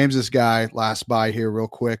 James's guy last buy here real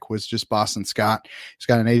quick was just Boston Scott. He's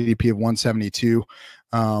got an ADP of 172.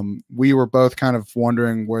 We were both kind of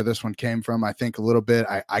wondering where this one came from. I think a little bit.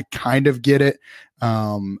 I kind of get it.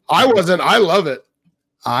 I love it.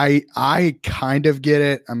 I kind of get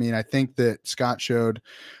it. I mean, I think that Scott showed,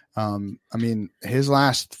 his the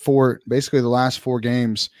last 4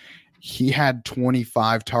 games, he had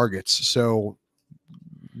 25 targets. So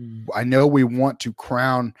I know we want to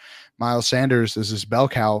crown Miles Sanders as this bell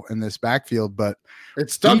cow in this backfield, but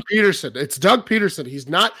it's Doug Peterson. It's Doug Peterson. He's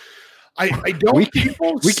not. I don't.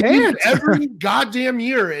 We can't every goddamn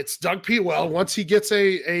year. It's Doug P. Well, once he gets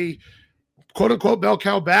a quote unquote bell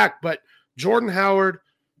cow back, but Jordan Howard,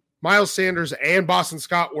 Miles Sanders, and Boston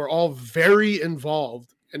Scott were all very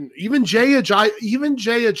involved, and even Jay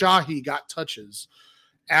Ajayi got touches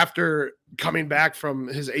after coming back from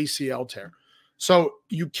his ACL tear. So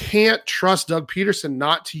you can't trust Doug Peterson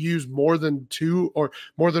not to use more than 2 or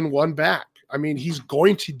more than 1 back. I mean, he's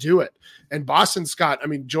going to do it. And Boston Scott,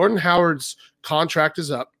 Jordan Howard's contract is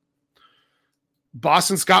up.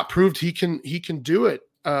 Boston Scott proved he can do it.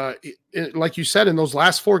 Like you said, in those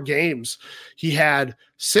last 4 games, he had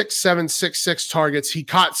 6, 7, 6, 6 targets. He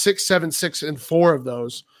caught 6, 7, 6 in 4 of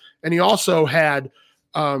those. And he also had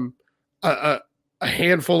a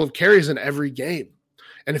handful of carries in every game.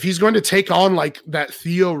 And if he's going to take on like that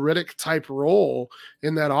Theo Riddick type role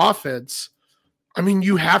in that offense, I mean,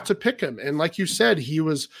 you have to pick him. And like you said, he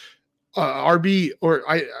was RB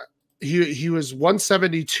he was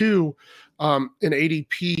 172 in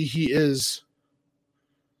ADP. He is,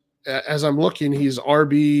 as I'm looking, he's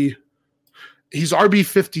RB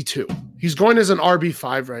 52. He's going as an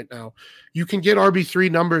RB5 right now. You can get RB3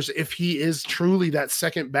 numbers if he is truly that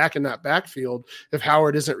second back in that backfield, if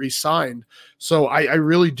Howard isn't re-signed. So I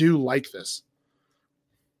really do like this.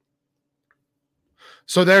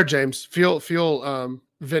 So there, James, feel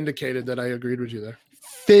vindicated that I agreed with you there.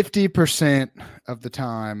 50% of the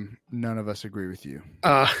time, none of us agree with you.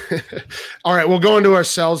 All right, we'll go into our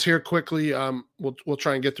sells here quickly. We'll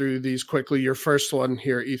try and get through these quickly. Your first one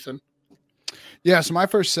here, Ethan. Yeah, so my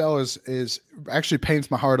first sell is actually pains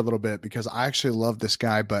my heart a little bit because I actually love this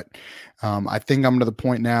guy, but I think I'm to the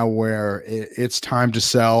point now where it's time to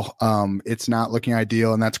sell. It's not looking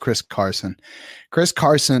ideal, and that's Chris Carson. Chris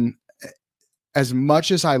Carson, as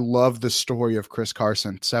much as I love the story of Chris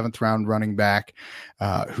Carson, 7th round running back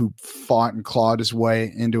who fought and clawed his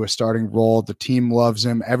way into a starting role. The team loves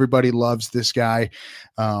him. Everybody loves this guy.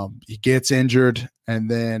 He gets injured, and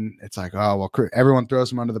then it's like, oh, well, everyone throws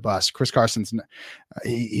him under the bus. Chris Carson's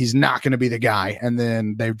he's not going to be the guy. And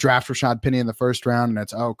then they draft Rashad Penny in the 1st round, and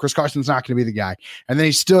it's, oh, Chris Carson's not going to be the guy. And then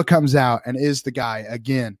he still comes out and is the guy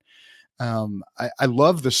again. I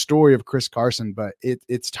love the story of Chris Carson, but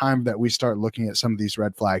it's time that we start looking at some of these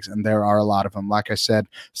red flags, and there are a lot of them. Like I said,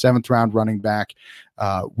 7th round running back.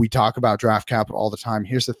 We talk about draft capital all the time.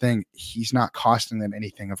 Here's the thing. He's not costing them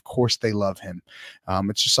anything. Of course they love him.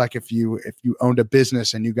 It's just like if you owned a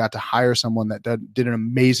business and you got to hire someone that did an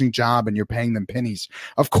amazing job and you're paying them pennies,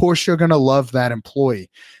 of course you're going to love that employee.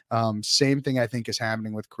 Same thing I think is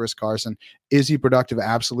happening with Chris Carson. Is he productive?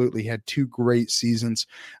 Absolutely. He had 2 great seasons,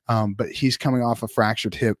 but he's coming off a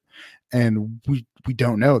fractured hip. And we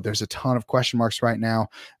don't know. There's a ton of question marks right now.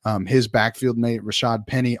 His backfield mate, Rashad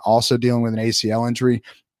Penny, also dealing with an ACL injury.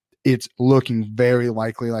 It's looking very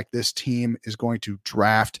likely like this team is going to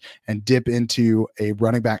draft and dip into a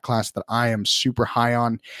running back class that I am super high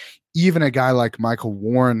on. Even a guy like Michael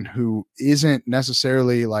Warren, who isn't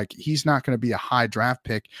necessarily like, he's not going to be a high draft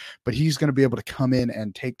pick, but he's going to be able to come in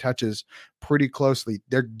and take touches pretty closely.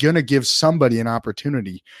 They're going to give somebody an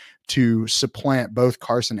opportunity to supplant both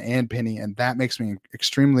Carson and Penny, and that makes me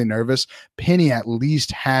extremely nervous. Penny at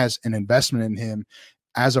least has an investment in him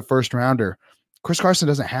as a 1st rounder. Chris Carson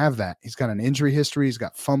doesn't have that. He's got an injury history. He's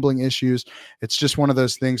got fumbling issues. It's just one of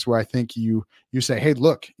those things where I think you say, hey,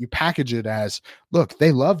 look, you package it as, look,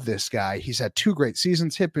 they love this guy. He's had 2 great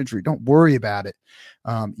seasons, hip injury. Don't worry about it.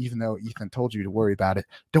 Even though Ethan told you to worry about it,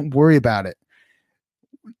 don't worry about it.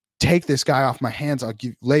 Take this guy off my hands. I'll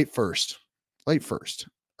give late first,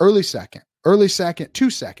 early second, 2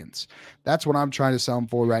 seconds. That's what I'm trying to sell him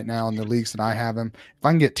for right now in the leagues that I have him. If I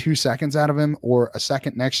can get 2 seconds out of him or a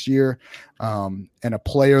second next year, and a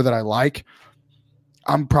player that I like,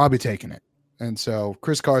 I'm probably taking it. And so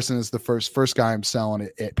Chris Carson is the first guy I'm selling.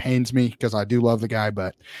 It pains me because I do love the guy,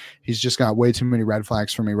 but he's just got way too many red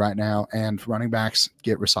flags for me right now. And running backs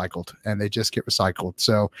get recycled, and they just get recycled.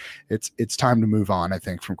 So it's time to move on, I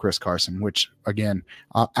think, from Chris Carson, which again,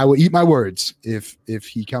 I will eat my words if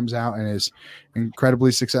he comes out and is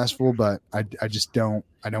incredibly successful, but I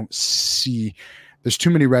don't see, there's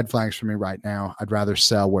too many red flags for me right now. I'd rather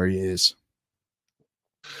sell where he is.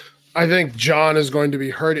 I think John is going to be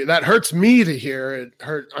hurting. That hurts me to hear.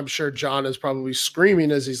 I'm sure John is probably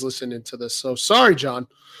screaming as he's listening to this. So sorry, John.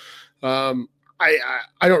 I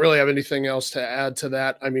don't really have anything else to add to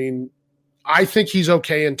that. I mean, I think he's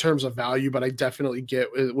okay in terms of value, but I definitely get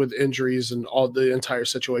with injuries and all the entire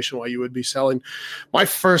situation why you would be selling. My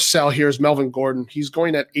first sell here is Melvin Gordon. He's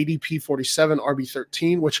going at ADP 47, RB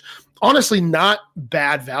 13, which honestly not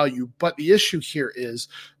bad value. But the issue here is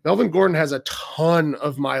Melvin Gordon has a ton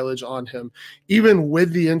of mileage on him. Even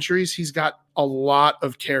with the injuries, he's got a lot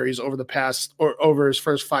of carries over his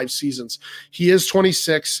first 5 seasons. He is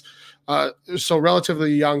 26, so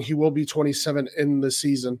relatively young. He will be 27 in the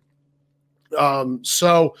season.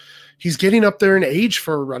 So he's getting up there in age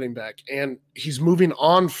for a running back, and he's moving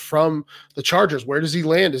on from the Chargers. Where does he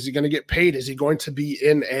land? Is he going to get paid? Is he going to be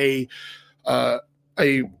in a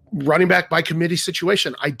running back by committee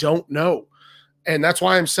situation? I don't know. And that's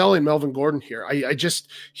why I'm selling Melvin Gordon here.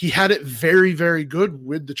 He had it very, very good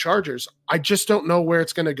with the Chargers. I just don't know where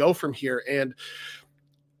it's going to go from here. And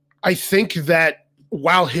I think that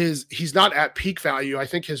while he's not at peak value, I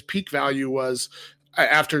think his peak value was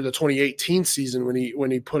after the 2018 season when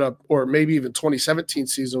he put up, or maybe even 2017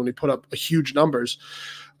 season when he put up huge numbers.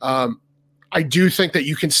 I do think that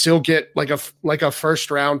you can still get like a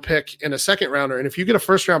first round pick and a second rounder. And if you get a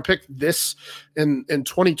first round pick this in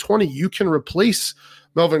 2020, you can replace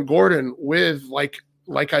Melvin Gordon with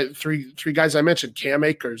three guys I mentioned: Cam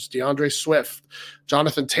Akers, DeAndre Swift,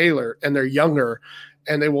 Jonathan Taylor, and they're younger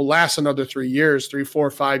and they will last another 3 years, 3, 4,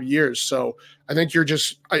 5 years. So I think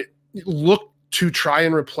I look to try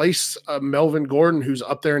and replace Melvin Gordon, who's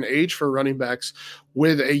up there in age for running backs,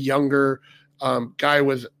 with a younger guy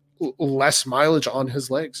with less mileage on his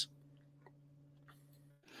legs.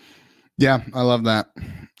 Yeah, I love that.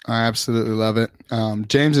 I absolutely love it.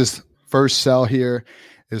 James's first sell here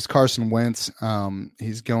is Carson Wentz.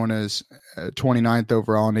 He's going as 29th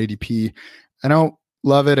overall in ADP. I don't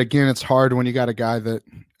love it. Again, it's hard when you got a guy that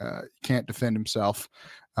can't defend himself.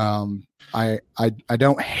 I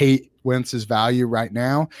don't hate Wentz's value right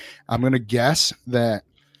now. I'm going to guess that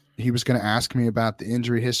he was going to ask me about the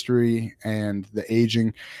injury history and the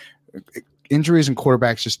aging. Injuries and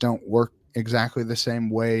quarterbacks just don't work exactly the same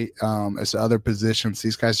way as other positions.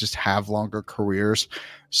 These guys just have longer careers,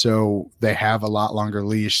 so they have a lot longer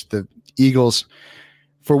leash. The Eagles,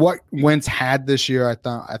 for what Wentz had this year, I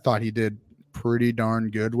thought he did pretty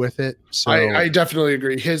darn good with it. So I definitely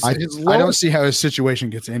agree. I don't see how his situation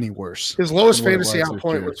gets any worse. His lowest fantasy out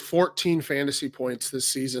point was 14 fantasy points this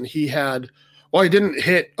season. He didn't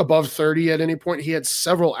hit above 30 at any point. He had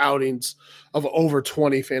several outings of over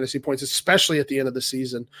 20 fantasy points, especially at the end of the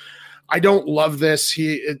season. I don't love this.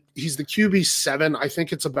 He's the QB7. I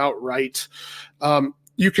think it's about right.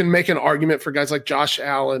 You can make an argument for guys like Josh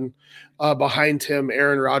Allen behind him,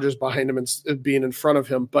 Aaron Rodgers behind him, and being in front of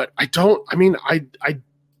him. But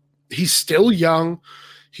he's still young.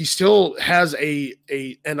 He still has an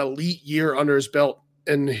elite year under his belt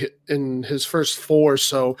in his first 4.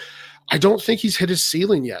 So I don't think he's hit his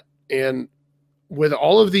ceiling yet. And with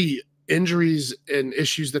all of the injuries and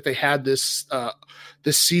issues that they had this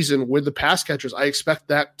season with the pass catchers, I expect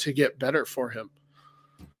that to get better for him.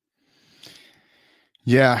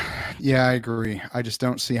 Yeah, I agree. I just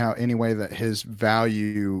don't see how any way that his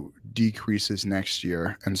value decreases next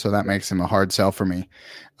year, and so that makes him a hard sell for me.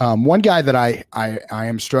 One guy that I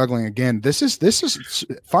am struggling again. This is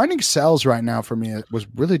finding sells right now for me. It was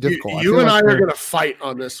really difficult. You and I are going to fight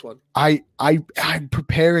on this one. I'm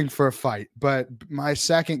preparing for a fight, but my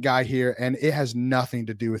second guy here, and it has nothing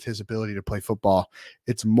to do with his ability to play football.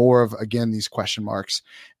 It's more of, again, these question marks.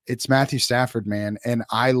 It's Matthew Stafford, man. And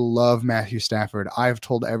I love Matthew Stafford. I've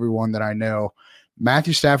told everyone that I know,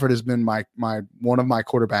 Matthew Stafford has been my one of my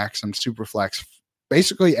quarterbacks on SuperFlex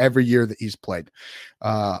basically every year that he's played.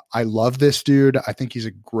 I love this dude. I think he's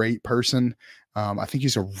a great person. I think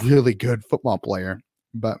he's a really good football player.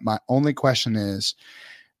 But my only question is,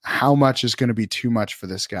 how much is going to be too much for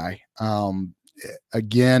this guy?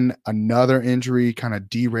 Again, another injury kind of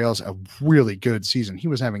derails a really good season. He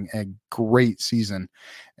was having a great season,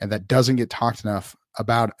 and that doesn't get talked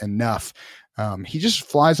about enough. He just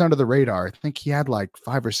flies under the radar. I think he had like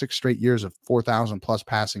 5 or 6 straight years of 4,000 plus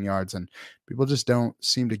passing yards, and people just don't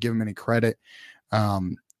seem to give him any credit.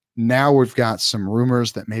 Now we've got some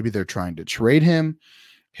rumors that maybe they're trying to trade him.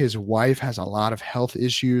 His wife has a lot of health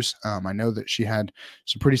issues. I know that she had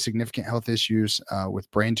some pretty significant health issues with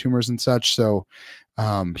brain tumors and such. So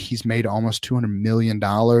he's made almost $200 million.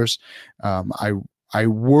 I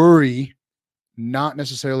worry, not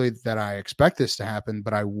necessarily that I expect this to happen,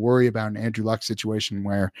 but I worry about an Andrew Luck situation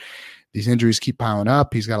where these injuries keep piling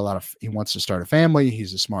up. He's got he wants to start a family.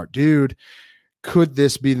 He's a smart dude. Could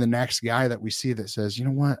this be the next guy that we see that says, you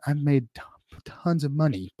know what, I've made tons of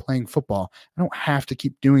money playing football. I don't have to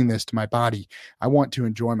keep doing this to my body. I want to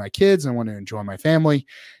enjoy my kids. I want to enjoy my family.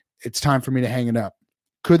 It's time for me to hang it up.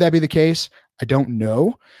 Could that be the case? I don't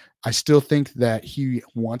know. I still think that he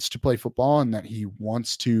wants to play football and that he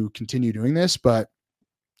wants to continue doing this. But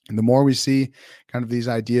the more we see kind of these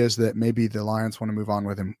ideas that maybe the Lions want to move on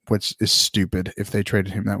with him, which is stupid. If they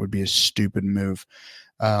traded him, that would be a stupid move.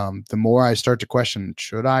 The more I start to question,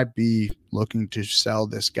 should I be looking to sell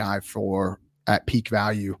this guy at peak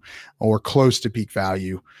value or close to peak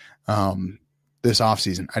value this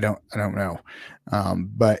offseason? I don't know.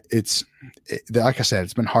 But like I said,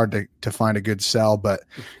 it's been hard to find a good sell, but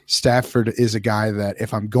Stafford is a guy that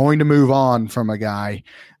if I'm going to move on from a guy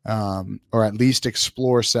or at least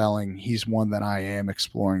explore selling, he's one that I am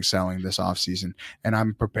exploring selling this offseason, and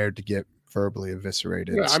I'm prepared to get verbally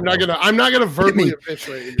eviscerated. Yeah, so. I'm not gonna verbally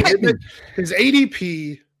eviscerate you. His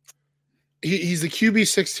ADP, he's the QB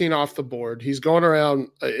 16 off the board. He's going around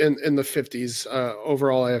in the 50s.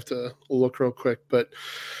 Overall, I have to look real quick, but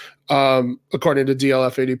according to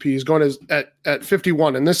DLF ADP, he's going at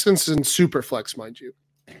 51, and this is in SuperFlex, mind you.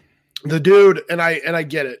 The dude, and I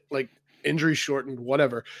get it, like injury shortened,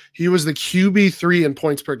 whatever. He was the QB3 in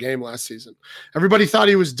points per game last season. Everybody thought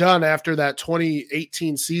he was done after that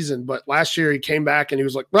 2018 season, but last year he came back and he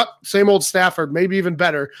was like, well, same old Stafford, maybe even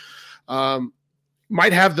better.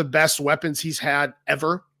 Might have the best weapons he's had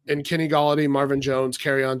ever in Kenny Golladay, Marvin Jones,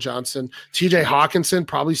 Kerryon Johnson. TJ Hawkinson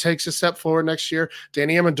probably takes a step forward next year.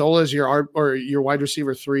 Danny Amendola is your wide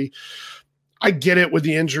receiver 3. I get it with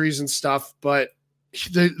the injuries and stuff, but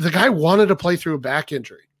the guy wanted to play through a back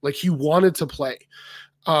injury. Like, he wanted to play.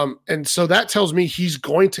 And so that tells me he's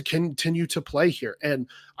going to continue to play here. And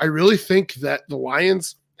I really think that the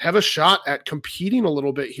Lions have a shot at competing a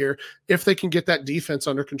little bit here if they can get that defense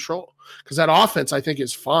under control. Because that offense, I think,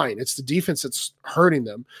 is fine. It's the defense that's hurting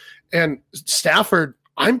them. And Stafford,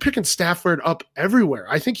 I'm picking Stafford up everywhere.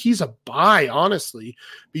 I think he's a buy, honestly,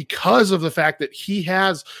 because of the fact that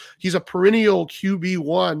he's a perennial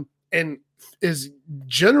QB1 and is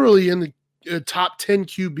generally in the top 10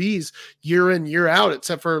 QBs year in, year out,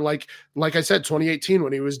 except for like I said, 2018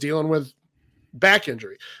 when he was dealing with back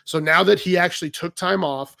injury. So now that he actually took time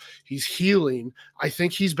off, he's healing. I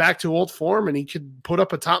think he's back to old form and he could put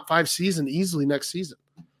up a top 5 season easily next season.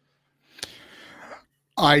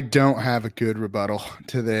 I don't have a good rebuttal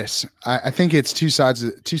to this. I think it's two sides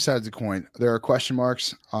of the coin. There are question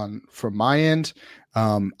marks from my end.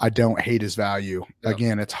 I don't hate his value. Yep.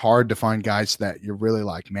 Again, it's hard to find guys that you're really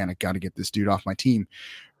like, man, I got to get this dude off my team.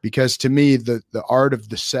 Because to me, the art of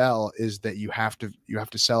the sell is that you have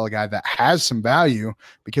to sell a guy that has some value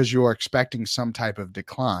because you're expecting some type of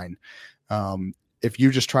decline. If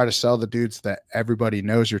you just try to sell the dudes that everybody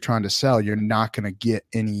knows you're trying to sell, you're not going to get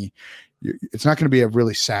any. It's not going to be a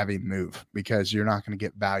really savvy move because you're not going to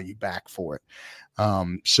get value back for it.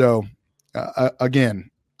 Again,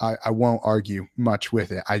 I won't argue much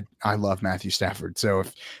with it. I love Matthew Stafford. So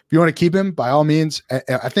if you want to keep him, by all means.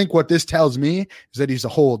 I think what this tells me is that he's a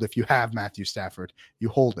hold. If you have Matthew Stafford, you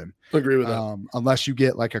hold him. I agree with that. Unless you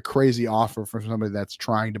get like a crazy offer from somebody that's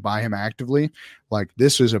trying to buy him actively. Like,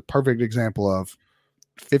 this is a perfect example of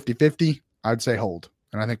 50-50. I'd say hold.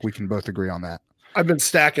 And I think we can both agree on that. I've been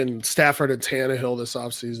stacking Stafford and Tannehill this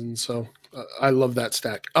offseason, so I love that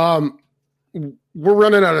stack. We're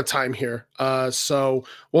running out of time here, so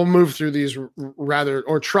we'll move through these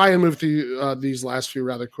try and move through these last few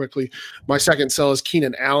rather quickly. My second sell is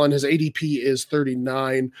Keenan Allen. His ADP is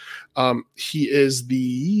 39. He is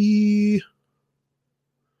the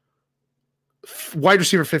wide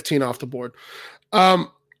receiver 15 off the board.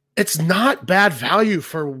 It's not bad value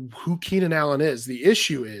for who Keenan Allen is. The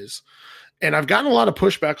issue is, and I've gotten a lot of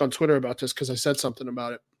pushback on Twitter about this because I said something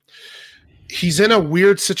about it. He's in a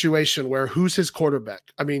weird situation where who's his quarterback?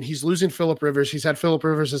 I mean, he's losing Phillip Rivers. He's had Phillip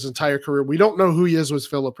Rivers his entire career. We don't know who he is with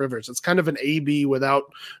Phillip Rivers. It's kind of an AB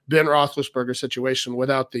without Ben Roethlisberger situation,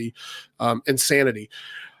 without the insanity.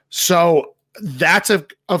 So that's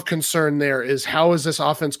of concern there is how is this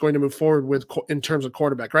offense going to move forward in terms of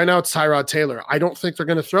quarterback? Right now it's Tyrod Taylor. I don't think they're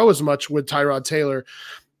going to throw as much with Tyrod Taylor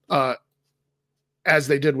as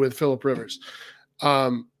they did with Phillip Rivers.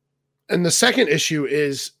 And the second issue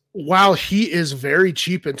is, while he is very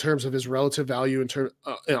cheap in terms of his relative value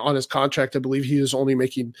on his contract, I believe he is only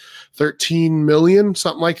making $13 million,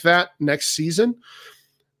 something like that next season.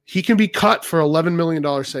 He can be cut for $11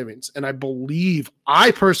 million savings. And I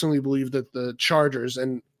personally believe that the Chargers,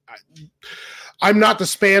 and I'm not the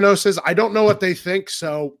Spanoses, I don't know what they think.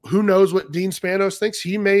 So who knows what Dean Spanos thinks?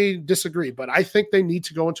 He may disagree, but I think they need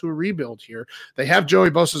to go into a rebuild here. They have Joey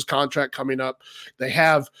Bosa's contract coming up. They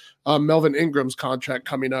have Melvin Ingram's contract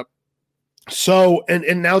coming up. So,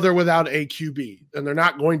 and now they're without a QB, and they're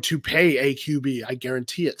not going to pay a QB. I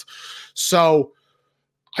guarantee it. So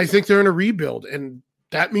I think they're in a rebuild, and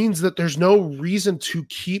that means that there's no reason to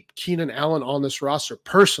keep Keenan Allen on this roster.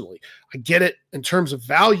 Personally, I get it in terms of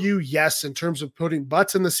value. Yes. In terms of putting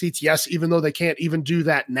butts in the seats. Yes. Even though they can't even do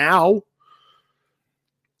that now,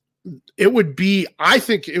 I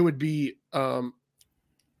think it would be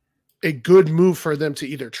a good move for them to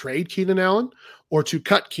either trade Keenan Allen or to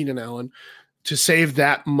cut Keenan Allen to save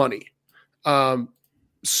that money.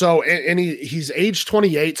 So he's age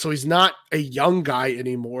 28, so he's not a young guy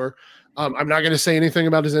anymore. I'm not going to say anything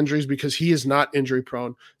about his injuries because he is not injury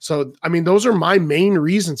prone. So, I mean, those are my main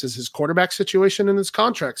reasons, is his quarterback situation and his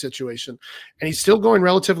contract situation. And he's still going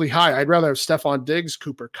relatively high. I'd rather have Stephon Diggs,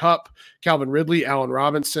 Cooper Kupp, Calvin Ridley, Allen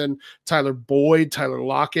Robinson, Tyler Boyd, Tyler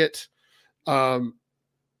Lockett, who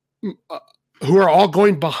are all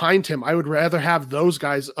going behind him. I would rather have those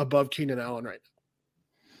guys above Keenan Allen right now.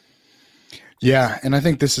 Yeah, and I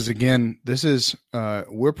think this is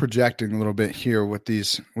we're projecting a little bit here with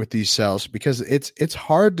these sells, because it's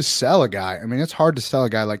hard to sell a guy. I mean, it's hard to sell a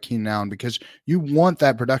guy like Keenan Allen because you want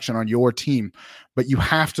that production on your team, but you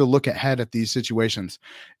have to look ahead at these situations.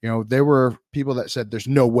 You know, there were people that said there's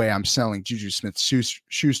no way I'm selling Juju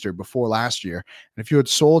Smith-Schuster before last year. And if you had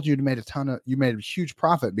sold, you made a huge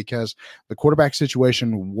profit, because the quarterback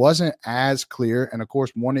situation wasn't as clear. And of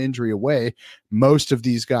course, one injury away, most of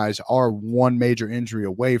these guys are one major injury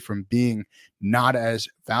away from being not as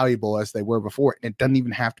valuable as they were before. And it doesn't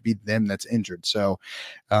even have to be them that's injured. So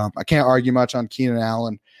I can't argue much on Keenan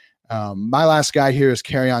Allen. My last guy here is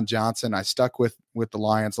Kerryon Johnson. I stuck with the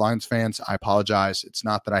Lions. Lions fans, I apologize. It's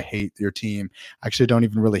not that I hate your team. I actually don't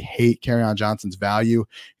even really hate Kerryon Johnson's value.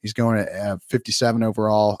 He's going at 57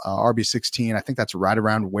 overall, RB16. I think that's right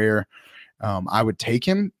around where I would take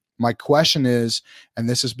him. My question is, and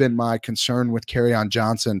this has been my concern with Kerryon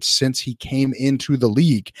Johnson since he came into the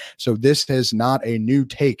league, so this is not a new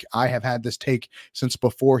take. I have had this take since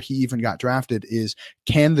before he even got drafted, is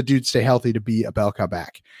can the dude stay healthy to be a bell cow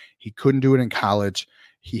back? He couldn't do it in college.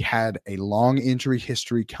 He had a long injury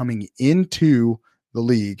history coming into the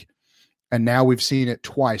league, and now we've seen it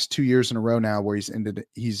twice, 2 years in a row now, where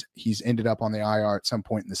he's ended up on the IR at some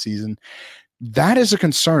point in the season. That is a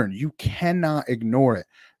concern. You cannot ignore it.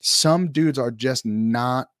 Some dudes are just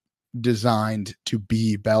not designed to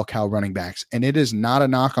be bell cow running backs. And it is not a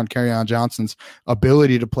knock on Kerryon Johnson's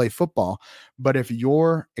ability to play football. But if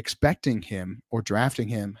you're expecting him or drafting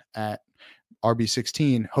him at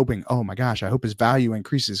RB16, hoping, oh my gosh, I hope his value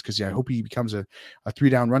increases because I hope he becomes a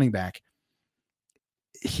 3-down running back,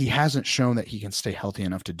 he hasn't shown that he can stay healthy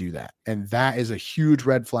enough to do that. And that is a huge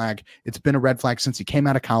red flag. It's been a red flag since he came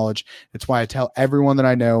out of college. It's why I tell everyone that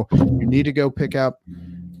I know, you need to go pick up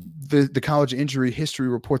the college injury history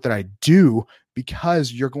report that I do,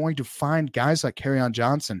 because you're going to find guys like Kerryon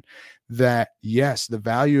Johnson that, yes, the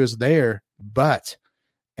value is there, but,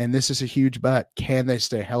 and this is a huge but, can they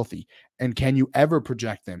stay healthy? And can you ever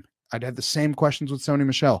project them? I'd have the same questions with Sony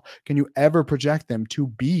Michel. Can you ever project them to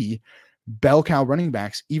be bell cow running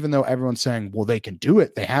backs, even though everyone's saying, well, they can do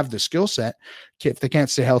it, they have the skill set? If they can't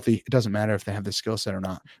stay healthy, it doesn't matter if they have the skill set or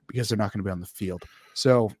not, because they're not going to be on the field.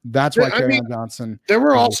 So that's why Kerryon Johnson. There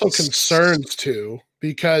were also concerns too,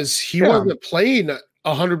 because he wasn't playing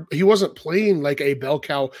 100. He wasn't playing like a bell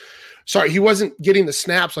cow. Sorry, he wasn't getting the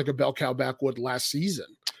snaps like a bell cow back would last season.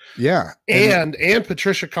 Yeah, and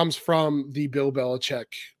Patricia comes from the Bill Belichick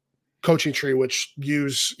coaching tree, which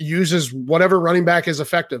uses whatever running back is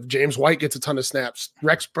effective. James White gets a ton of snaps.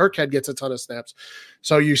 Rex Burkhead gets a ton of snaps.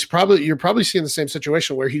 So you're probably seeing the same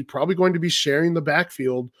situation where he's probably going to be sharing the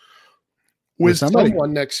backfield with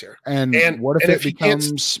someone next year. And what if it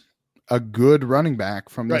becomes a good running back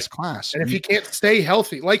from this class? And if he can't stay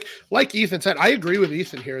healthy, like Ethan said, I agree with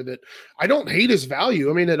Ethan here that I don't hate his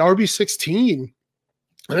value. I mean, at RB16,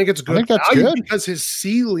 I think it's good value because his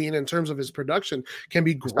ceiling in terms of his production can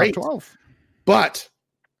be great. Top 12. But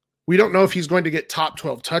we don't know if he's going to get top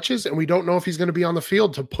 12 touches, and we don't know if he's going to be on the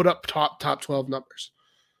field to put up top 12 numbers.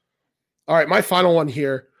 All right, my final one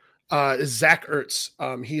here is Zach Ertz.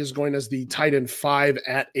 He is going as the tight end 5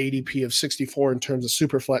 at ADP of 64 in terms of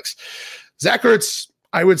SuperFlex. Zach Ertz,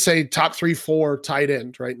 I would say top 3-4 tight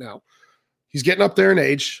end right now. He's getting up there in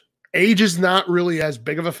age. Age is not really as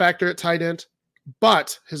big of a factor at tight end,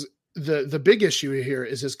 but the big issue here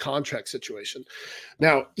is his contract situation.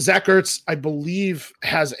 Now, Zach Ertz, I believe,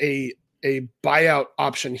 has a buyout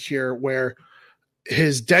option here where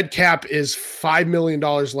his dead cap is $5 million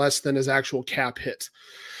less than his actual cap hit.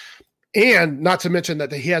 And not to mention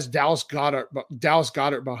that he has Dallas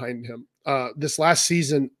Goedert behind him. This last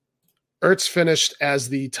season, Ertz finished as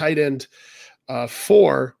the tight end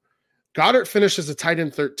 4. Goddard finished as a tight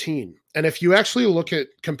end 13. And if you actually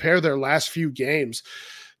compare their last few games,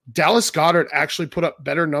 Dallas Goedert actually put up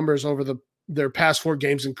better numbers over their past 4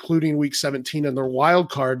 games, including week 17 and their wild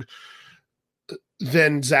card,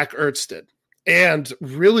 than Zach Ertz did. And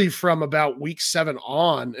really from about week 7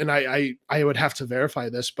 on, and I would have to verify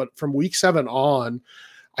this, but from week 7 on,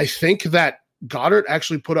 I think that Goddard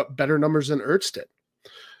actually put up better numbers than Ertz did.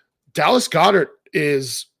 Dallas Goedert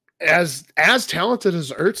is as talented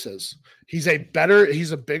as Ertz is. He's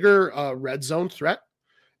a bigger red zone threat.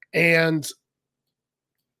 And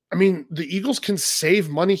I mean, the Eagles can save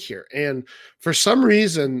money here. And for some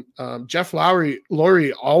reason, Jeff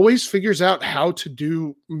Lurie always figures out how to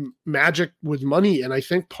do magic with money. And I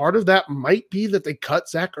think part of that might be that they cut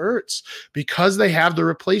Zach Ertz because they have the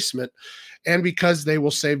replacement and because they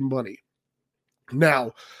will save money.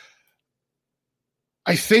 Now,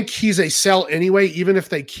 I think he's a sell anyway, even if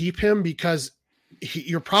they keep him, because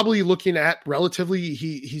you're probably looking at relatively,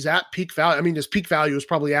 he's at peak value. I mean, his peak value is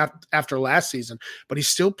probably after last season, but he's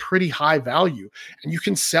still pretty high value. And you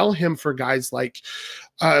can sell him for guys like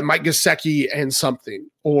Mike Gesicki and something,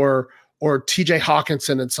 or TJ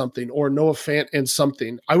Hawkinson and something, or Noah Fant and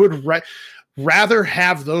something. I would rather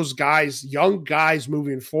have those guys, young guys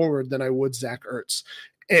moving forward, than I would Zach Ertz.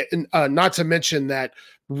 And not to mention that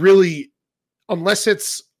really, unless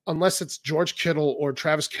it's George Kittle or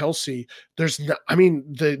Travis Kelce,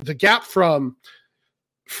 the gap from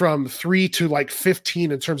 3 to like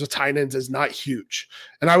 15 in terms of tight ends is not huge.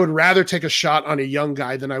 And I would rather take a shot on a young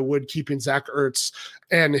guy than I would keeping Zach Ertz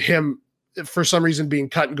and him for some reason being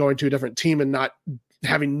cut and going to a different team and not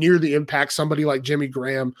having near the impact somebody like Jimmy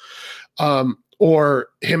Graham, or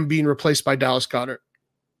him being replaced by Dallas Goedert.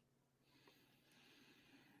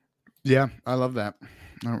 Yeah, I love that.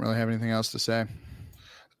 I don't really have anything else to say.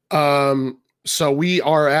 So we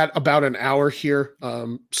are at about an hour here.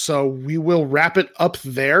 So we will wrap it up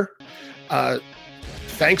there.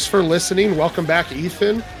 Thanks for listening. Welcome back,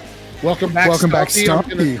 Ethan. Welcome back, Stumpy. I'm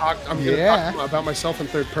going to talk about myself in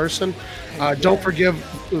third person. Don't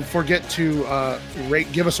forget to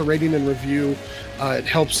give us a rating and review. It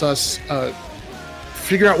helps us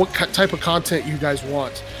figure out what type of content you guys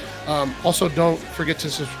want. Also, don't forget to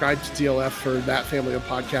subscribe to DLF for that family of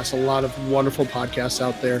podcasts. A lot of wonderful podcasts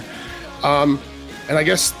out there. And I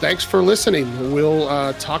guess thanks for listening.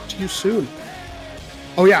 We'll talk to you soon.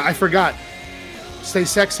 Oh, yeah, I forgot. Stay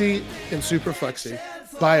sexy and super flexy.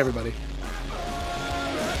 Bye, everybody.